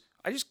that is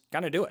I just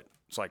kind of do it.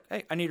 It's like,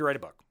 hey, I need to write a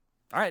book.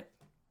 All right,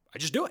 I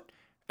just do it.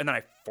 And then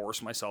I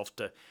force myself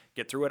to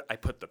get through it. I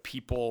put the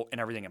people and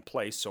everything in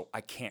place so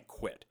I can't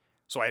quit.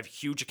 So I have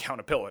huge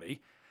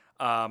accountability.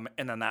 And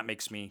then that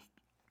makes me,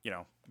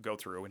 go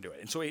through and do it.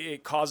 And so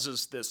it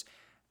causes this,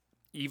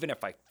 even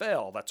if I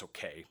fail, that's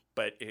okay.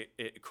 But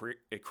it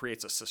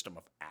creates a system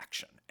of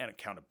action and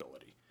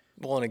accountability.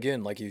 Well, and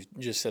again, like you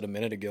just said a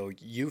minute ago,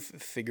 you've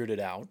figured it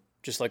out,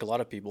 just like a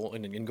lot of people.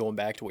 And going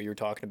back to what you were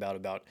talking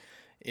about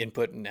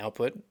input and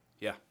output.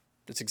 Yeah.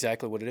 That's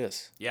exactly what it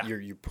is. Yeah.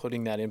 You're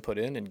putting that input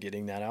in and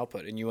getting that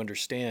output. And you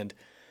understand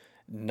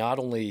not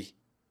only,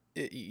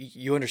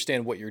 you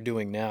understand what you're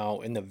doing now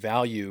and the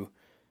value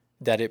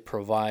that it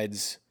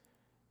provides,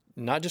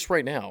 not just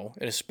right now,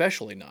 and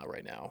especially not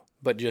right now,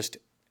 but just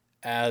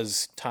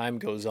as time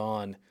goes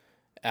on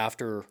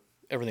after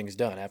everything's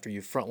done, after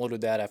you've front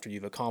loaded that, after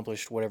you've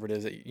accomplished whatever it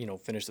is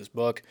that, finish this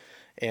book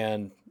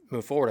and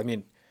move forward. I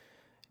mean,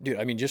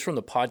 dude, just from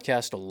the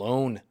podcast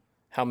alone,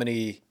 how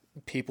many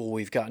people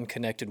we've gotten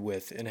connected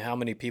with and how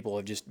many people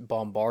have just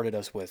bombarded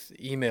us with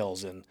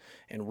emails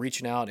and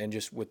reaching out and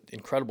just with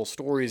incredible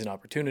stories and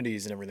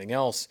opportunities and everything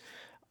else.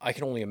 I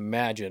can only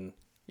imagine,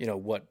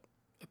 what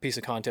a piece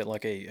of content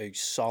like a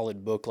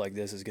solid book like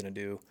this is going to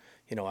do,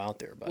 out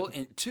there. But. Well,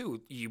 and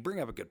two, you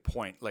bring up a good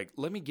point. Like,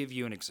 let me give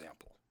you an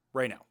example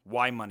right now,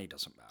 why money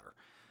doesn't matter.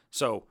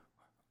 So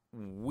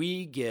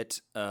we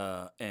get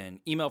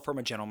an email from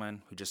a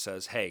gentleman who just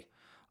says, hey,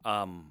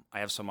 I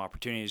have some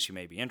opportunities you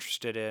may be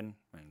interested in,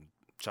 and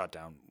jot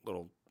down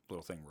little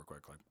thing real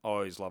quick, like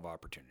always love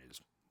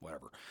opportunities,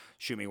 whatever.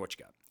 Shoot me what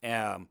you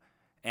got.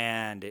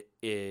 And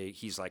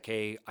he's like,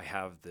 hey, I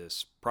have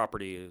this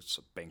property. It's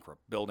a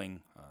bankrupt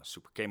building,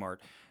 Super Kmart.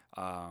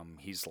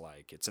 He's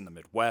like, it's in the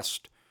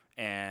Midwest.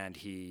 And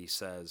he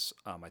says,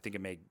 I think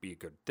it may be a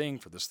good thing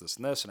for this, this,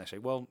 and this. And I say,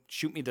 well,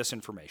 shoot me this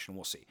information.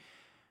 We'll see.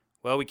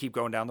 Well, we keep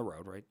going down the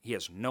road, right? He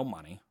has no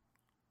money.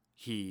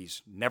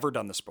 He's never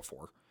done this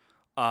before.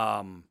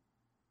 Now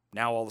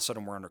all of a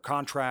sudden we're under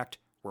contract.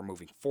 We're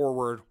moving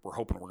forward. We're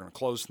hoping we're going to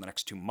close in the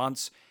next 2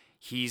 months.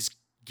 He's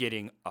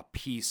getting a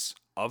piece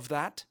of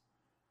that.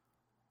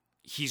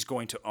 He's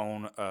going to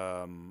own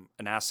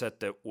an asset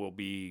that will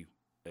be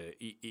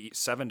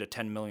 7 to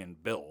 10 million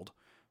build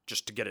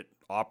just to get it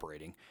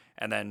operating,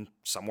 and then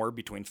somewhere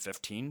between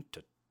 15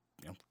 to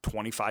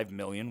 25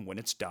 million when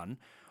it's done.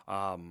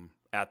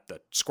 At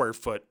the square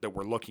foot that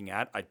we're looking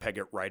at, I'd peg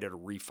it right at a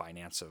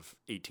refinance of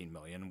 18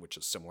 million, which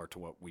is similar to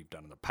what we've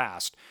done in the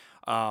past.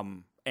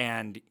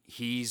 And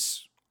he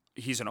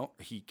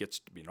gets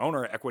to be an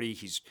owner, equity.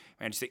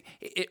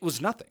 It was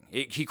nothing.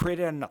 He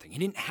created out of nothing. He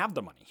didn't have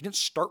the money. He didn't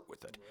start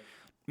with it.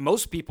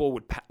 Most people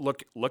would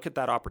look at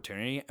that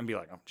opportunity and be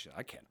like, oh, geez,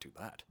 I can't do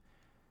that.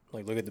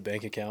 Like, look at the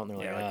bank account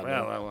and they're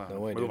no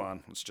way, move dude.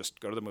 on. Let's just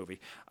go to the movie.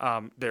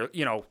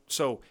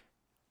 So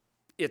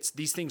it's,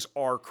 these things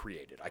are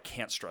created. I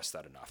can't stress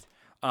that enough.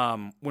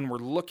 When we're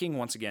looking,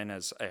 once again,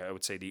 as I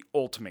would say, the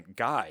ultimate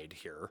guide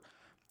here,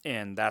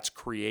 and that's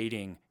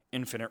creating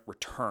infinite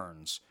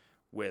returns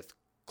with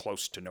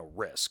close to no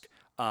risk.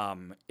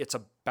 It's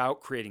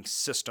about creating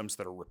systems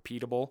that are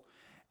repeatable,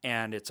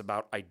 and it's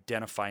about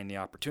identifying the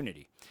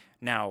opportunity.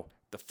 Now,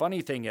 the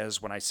funny thing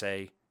is when I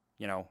say,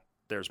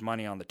 there's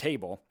money on the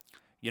table,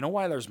 you know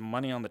why there's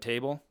money on the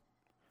table?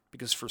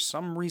 Because for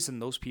some reason,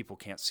 those people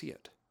can't see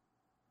it.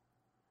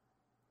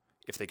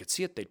 If they could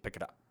see it, they'd pick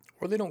it up.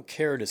 Or they don't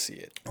care to see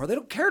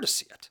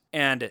it.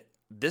 And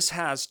this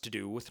has to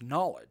do with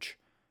knowledge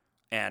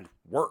and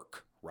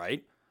work,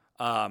 right?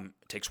 It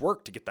takes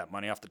work to get that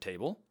money off the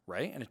table,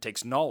 right? And it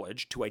takes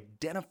knowledge to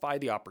identify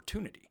the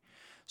opportunity.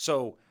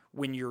 So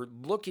when you're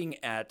looking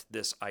at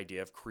this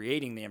idea of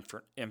creating the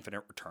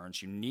infinite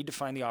returns, you need to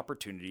find the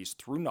opportunities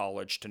through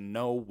knowledge to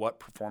know what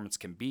performance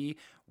can be,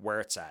 where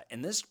it's at.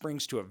 And this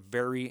brings to a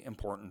very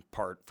important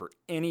part for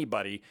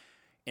anybody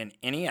in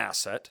any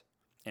asset,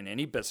 in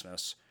any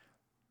business.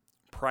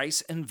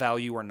 Price and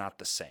value are not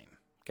the same.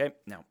 Okay.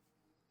 Now,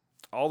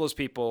 all those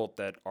people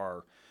that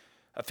are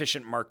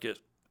efficient market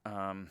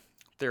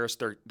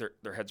theorists,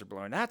 their heads are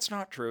blowing. That's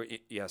not true.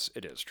 Yes,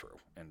 it is true.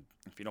 And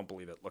if you don't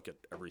believe it, look at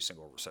every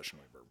single recession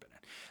we've ever been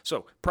in.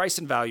 So price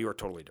and value are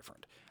totally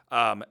different.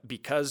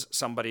 Because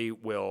somebody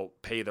will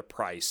pay the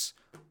price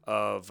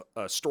of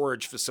a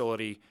storage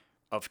facility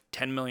of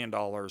 $10 million,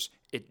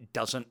 it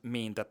doesn't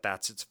mean that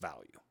that's its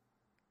value.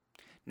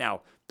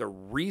 Now, the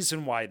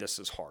reason why this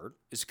is hard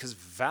is because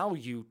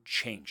value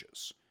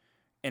changes,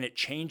 and it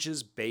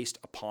changes based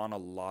upon a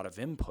lot of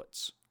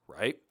inputs,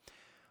 right?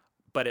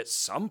 But at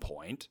some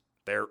point,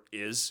 there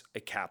is a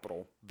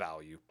capital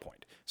value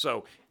point.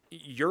 So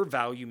your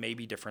value may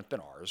be different than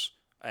ours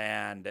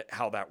and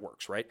how that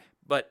works, right?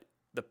 But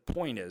the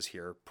point is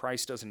here,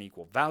 price doesn't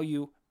equal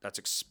value. That's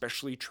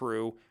especially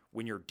true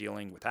when you're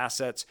dealing with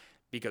assets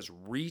because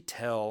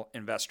retail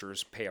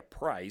investors pay a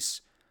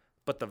price,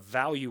 but the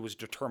value was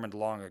determined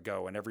long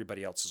ago and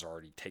everybody else has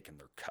already taken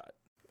their cut.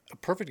 A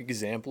perfect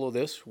example of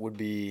this would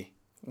be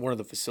one of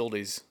the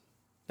facilities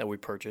that we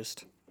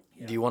purchased.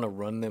 Yeah. Do you want to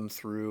run them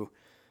through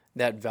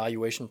that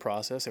valuation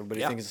process?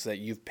 Everybody thinks that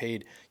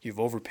you've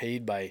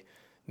overpaid by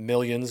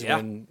millions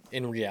when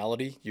in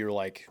reality you're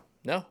like,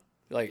 no,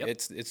 like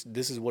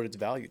this is what it's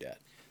valued at.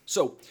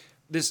 So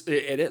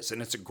It is,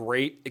 and it's a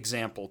great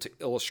example to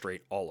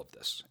illustrate all of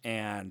this.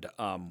 And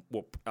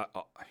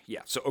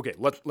so okay,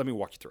 let me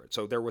walk you through it.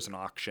 So there was an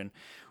auction.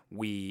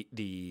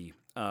 The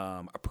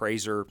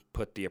appraiser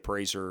put the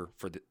appraisal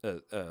for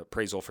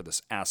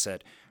this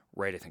asset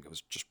right. I think it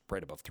was just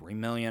right above $3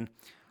 million.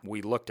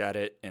 We looked at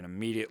it, and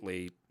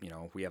immediately,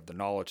 we have the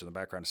knowledge in the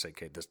background to say,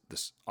 okay,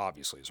 this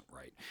obviously isn't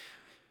right,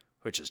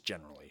 which is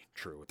generally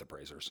true with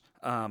appraisers.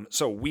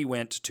 So we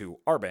went to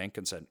our bank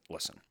and said,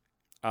 listen,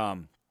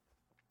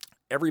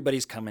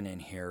 everybody's coming in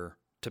here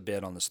to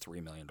bid on this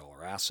 $3 million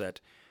asset.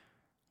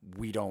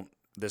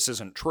 This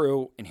isn't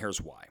true, and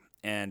here's why.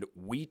 And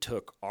we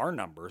took our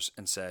numbers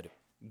and said,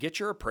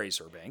 get your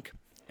appraiser bank,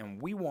 and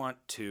we want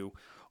to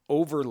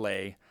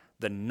overlay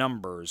the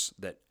numbers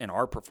that in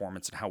our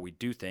performance and how we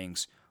do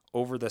things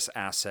over this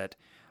asset,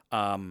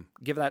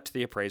 give that to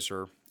the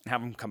appraiser and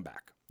have them come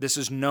back. This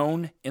is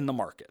known in the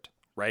market,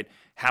 right?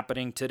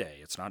 Happening today.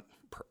 It's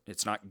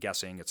not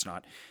guessing. It's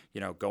not,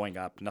 going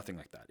up, nothing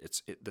like that.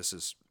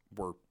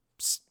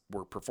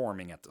 We're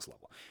performing at this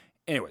level.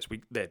 Anyways,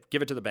 they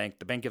give it to the bank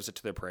gives it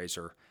to the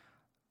appraiser,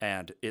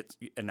 and it's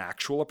an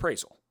actual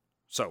appraisal.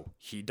 So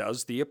he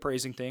does the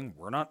appraising thing.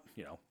 We're not,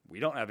 we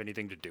don't have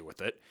anything to do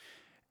with it.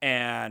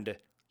 And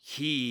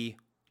he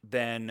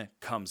then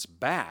comes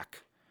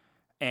back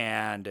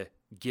and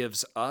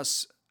gives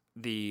us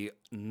the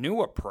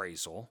new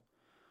appraisal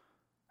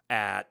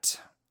at,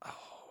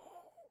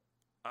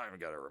 I've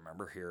got to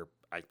remember here,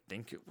 I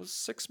think it was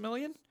 $6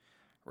 million,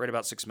 right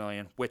about $6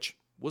 million, which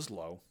was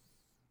low,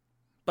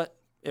 but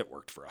it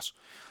worked for us.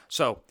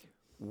 So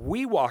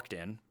we walked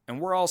in, and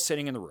we're all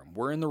sitting in the room.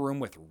 We're in the room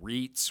with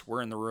REITs.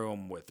 We're in the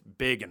room with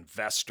big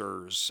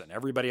investors and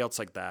everybody else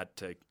like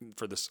that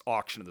for this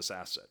auction of this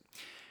asset.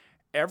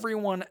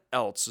 Everyone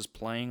else is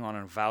playing on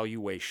an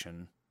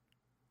valuation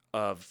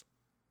of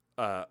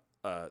 $3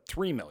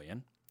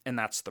 million, and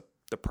that's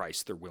the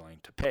price they're willing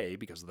to pay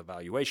because of the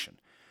valuation.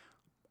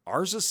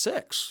 Ours is $6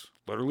 million,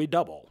 literally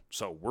double.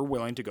 So we're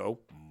willing to go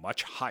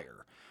much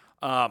higher.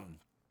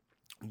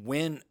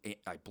 When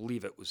I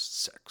believe it was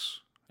 $6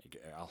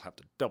 million. I'll have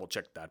to double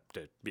check that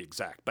to be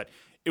exact, but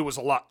it was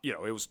a lot. It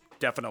was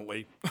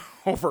definitely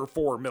over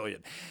 $4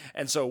 million.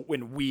 And so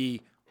when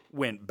we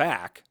went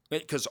back,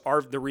 because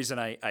the reason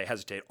I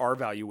hesitate, our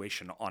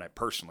valuation on it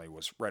personally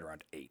was right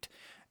around 8.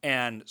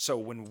 And so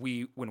when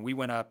we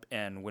went up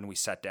and when we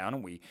sat down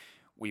and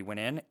we went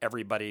in,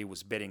 everybody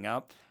was bidding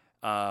up.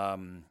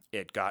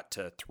 It got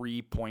to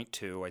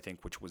 3.2, I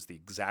think, which was the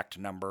exact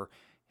number.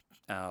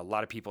 A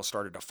lot of people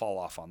started to fall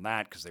off on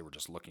that because they were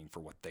just looking for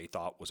what they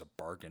thought was a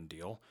bargain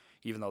deal,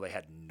 even though they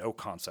had no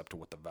concept of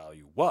what the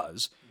value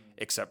was,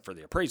 except for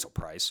the appraisal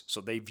price.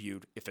 So they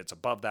viewed if it's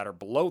above that or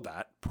below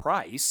that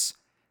price,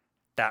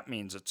 that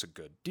means it's a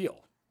good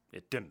deal.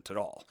 It didn't at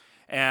all.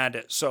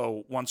 And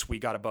so once we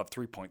got above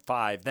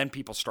 3.5, then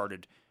people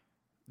started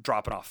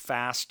dropping off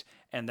fast.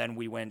 And then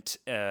we went,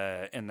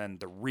 and then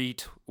the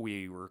REIT,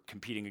 we were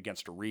competing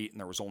against a REIT,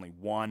 and there was only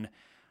one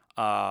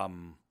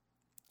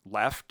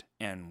left,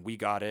 and we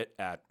got it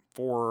at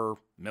 $4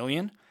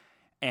 million.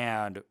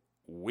 And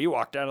we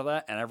walked out of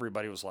that, and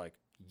everybody was like,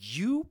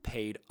 you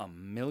paid $1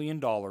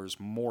 million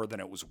more than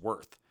it was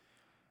worth.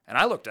 And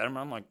I looked at him, and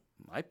I'm like,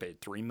 I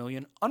paid $3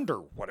 million under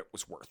what it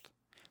was worth.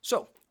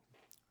 So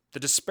the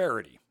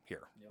disparity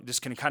here, this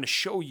can kind of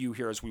show you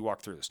here as we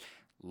walk through this.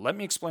 Let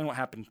me explain what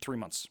happened 3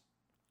 months.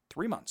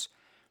 3 months.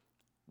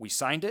 We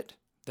signed it.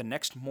 The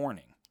next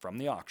morning from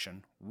the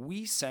auction,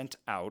 we sent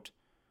out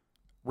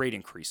rate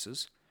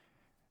increases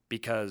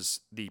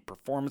because the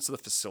performance of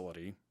the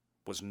facility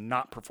was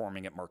not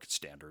performing at market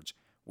standards.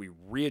 We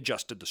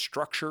readjusted the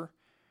structure.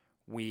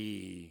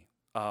 We,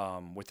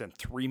 within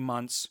 3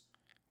 months,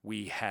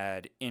 we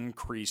had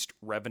increased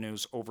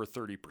revenues over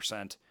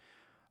 30%.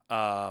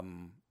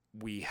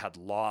 We had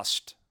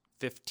lost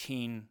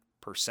 15%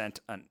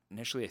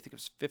 initially. I think it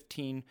was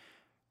 15,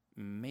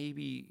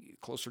 maybe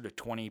closer to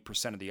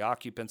 20% of the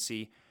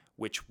occupancy,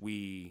 which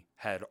we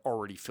had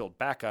already filled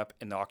back up,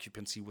 and the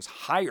occupancy was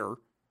higher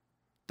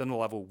than the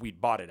level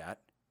we'd bought it at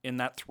in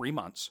that 3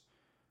 months.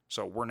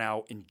 So we're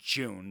now in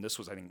June. This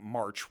was, I think,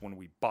 March when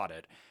we bought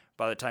it.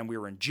 By the time we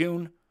were in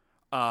June,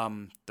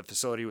 the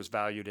facility was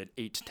valued at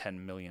 $8 to $10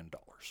 million.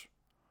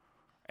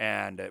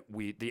 And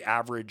the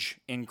average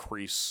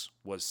increase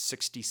was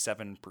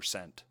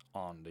 67%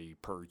 on the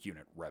per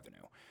unit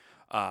revenue.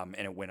 And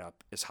it went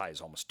up as high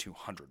as almost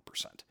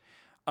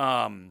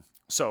 200%.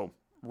 So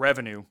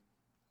revenue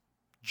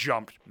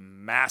jumped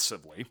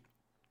massively,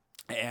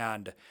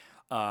 and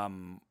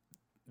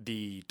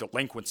the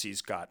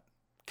delinquencies got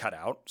cut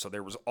out. So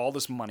there was all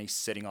this money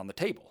sitting on the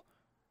table,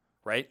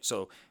 right?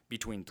 So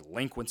between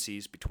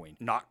delinquencies, between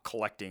not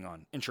collecting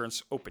on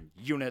insurance, open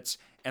units,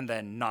 and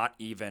then not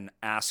even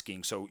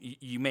asking. So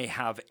you may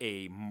have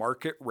a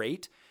market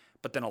rate,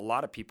 but then a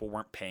lot of people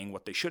weren't paying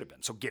what they should have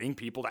been. So getting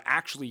people to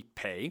actually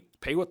pay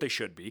what they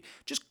should be,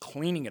 just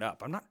cleaning it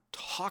up. I'm not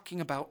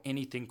talking about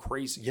anything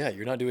crazy. Yeah,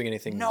 you're not doing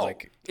anything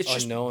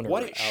it's unknown just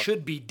what it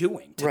should be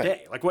doing today.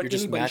 Right. Like what you're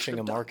just anybody matching should a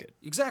have done. market.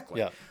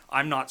 Exactly. Yeah.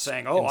 I'm not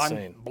saying,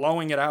 Insane. I'm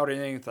blowing it out or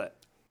anything.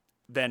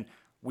 Then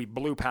we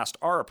blew past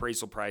our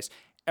appraisal price.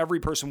 Every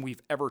person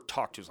we've ever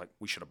talked to is like,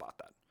 we should have bought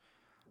that.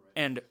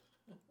 Right. And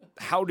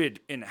how did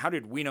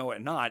we know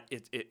it not?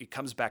 It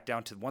comes back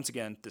down to, once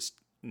again, this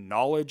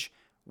knowledge.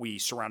 We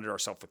surrounded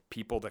ourselves with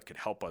people that could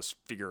help us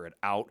figure it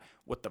out,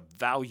 what the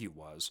value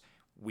was.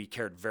 We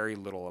cared very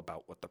little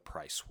about what the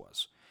price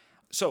was.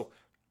 So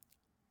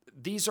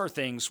these are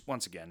things,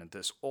 once again, in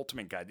this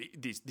ultimate guide,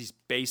 these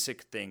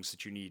basic things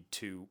that you need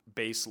to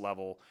base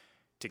level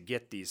to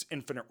get these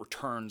infinite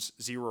returns,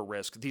 zero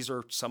risk. These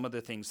are some of the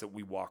things that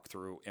we walk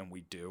through and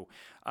we do.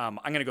 I'm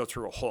going to go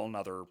through a whole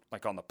nother,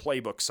 like on the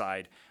playbook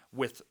side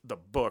with the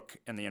book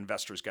and the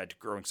Investor's Guide to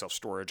Growing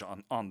Self-Storage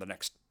on the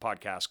next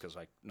podcast, because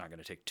I'm not going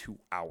to take 2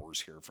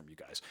 hours here from you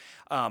guys.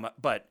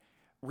 But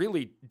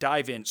really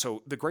dive in.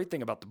 So the great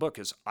thing about the book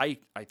is I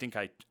think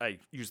I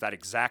use that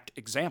exact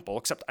example,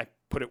 except I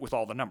put it with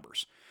all the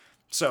numbers.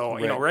 So,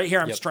 right here,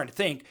 I'm just trying to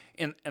think.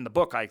 In the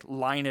book, I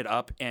line it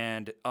up,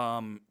 and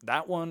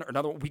that one or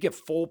another one, we get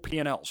full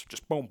P&Ls,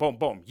 just boom, boom,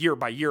 boom, year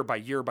by year by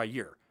year by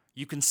year.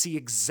 You can see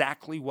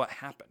exactly what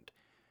happened.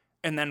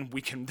 And then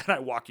I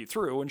walk you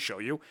through and show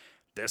you,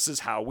 this is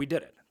how we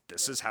did it.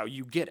 This is how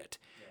you get it.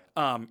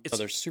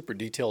 There's super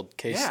detailed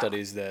case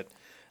studies that,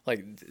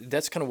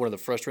 that's kind of one of the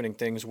frustrating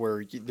things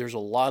where there's a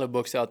lot of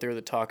books out there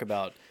that talk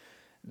about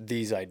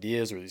these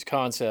ideas or these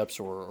concepts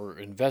or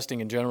investing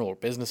in general or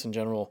business in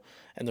general,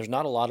 and there's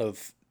not a lot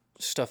of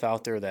stuff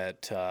out there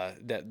that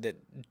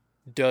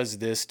does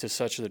this to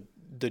such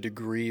the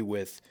degree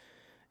with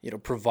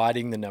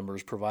providing the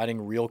numbers, providing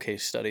real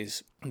case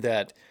studies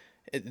that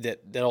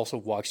also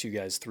walks you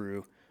guys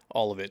through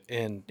all of it.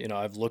 And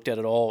I've looked at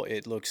it all.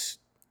 It looks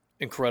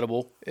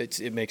incredible.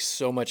 It makes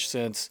so much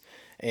sense,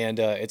 and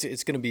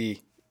it's going to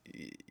be,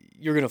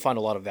 you're going to find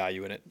a lot of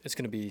value in it. It's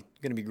going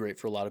to be great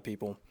for a lot of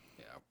people.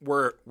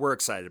 We're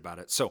excited about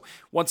it. So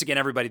once again,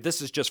 everybody,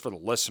 this is just for the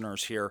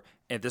listeners here,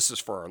 and this is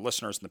for our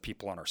listeners and the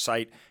people on our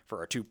site for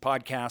our 2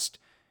 podcasts.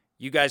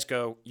 You guys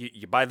go,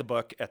 you buy the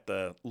book at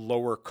the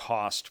lower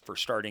cost for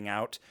starting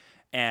out,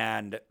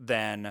 and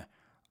then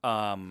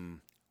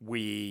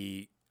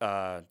we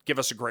give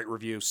us a great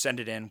review, send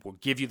it in. We'll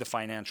give you the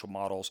financial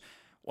models.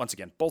 Once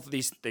again, both of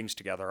these things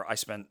together, I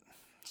spent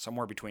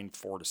somewhere between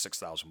 $4,000 to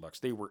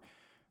 $6,000. They were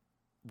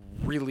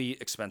really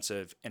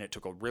expensive, and it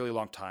took a really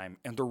long time,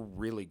 and they're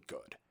really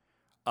good.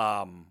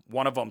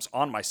 One of them's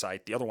on my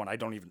site. The other one, I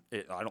don't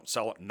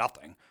sell it,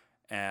 nothing.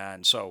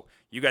 And so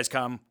you guys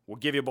come, we'll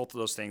give you both of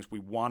those things. We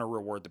want to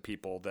reward the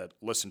people that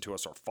listen to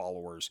us, our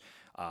followers.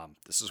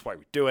 This is why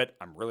we do it.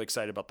 I'm really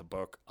excited about the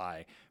book.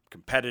 I'm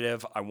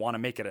competitive. I want to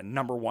make it a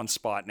 #1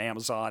 spot in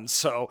Amazon.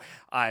 So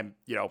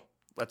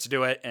let's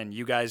do it. And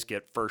you guys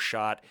get first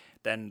shot.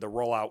 Then the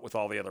rollout with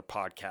all the other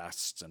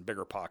podcasts and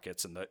Bigger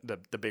Pockets, and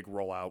the big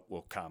rollout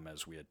will come and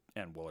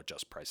we'll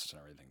adjust prices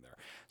and everything there.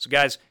 So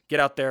guys, get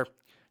out there,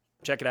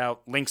 check it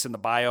out. Links in the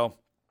bio,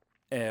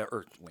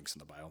 or links in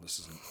the bio. This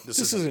isn't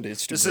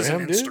Instagram. This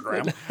isn't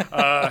Instagram.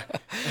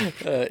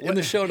 In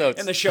the show notes.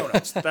 In the show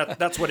notes.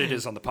 That's what it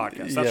is on the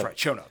podcast. That's right.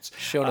 Show notes.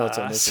 Show notes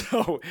on this.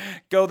 So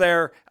go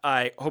there.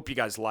 I hope you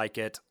guys like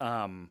it.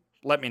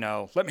 Let me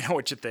know. Let me know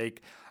what you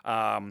think.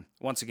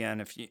 Once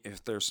again,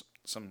 if there's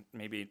some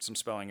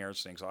spelling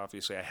errors, things,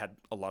 obviously I had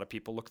a lot of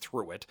people look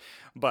through it,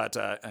 but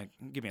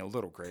give me a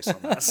little grace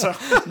on that. So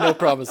no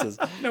promises.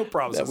 No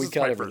promises. We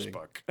cut everything.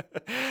 First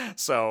book.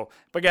 So,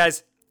 but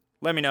guys,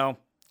 let me know.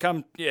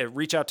 Come,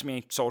 reach out to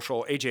me,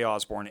 social, AJ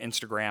Osborne,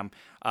 Instagram.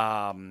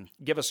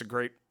 Give us a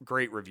great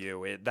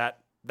review.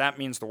 That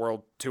means the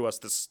world to us.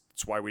 That's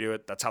why we do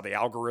it. That's how the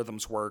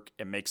algorithms work.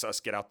 It makes us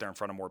get out there in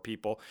front of more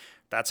people.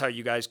 That's how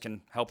you guys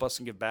can help us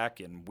and give back,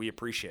 and we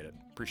appreciate it.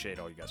 Appreciate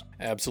all you guys.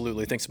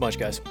 Absolutely. Thanks so much,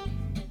 guys.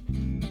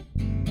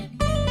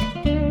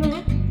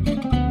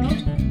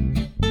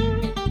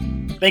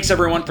 Thanks,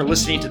 everyone, for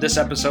listening to this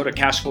episode of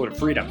Cashflow to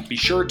Freedom. Be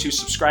sure to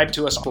subscribe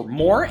to us for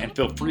more, and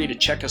feel free to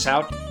check us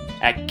out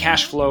at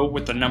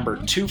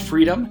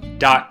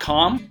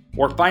cashflow2freedom.com,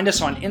 or find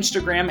us on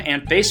Instagram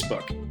and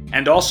Facebook.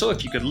 And also,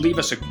 if you could leave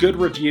us a good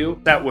review,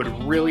 that would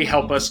really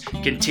help us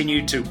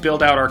continue to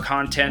build out our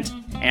content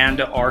and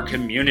our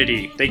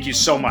community. Thank you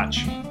so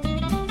much.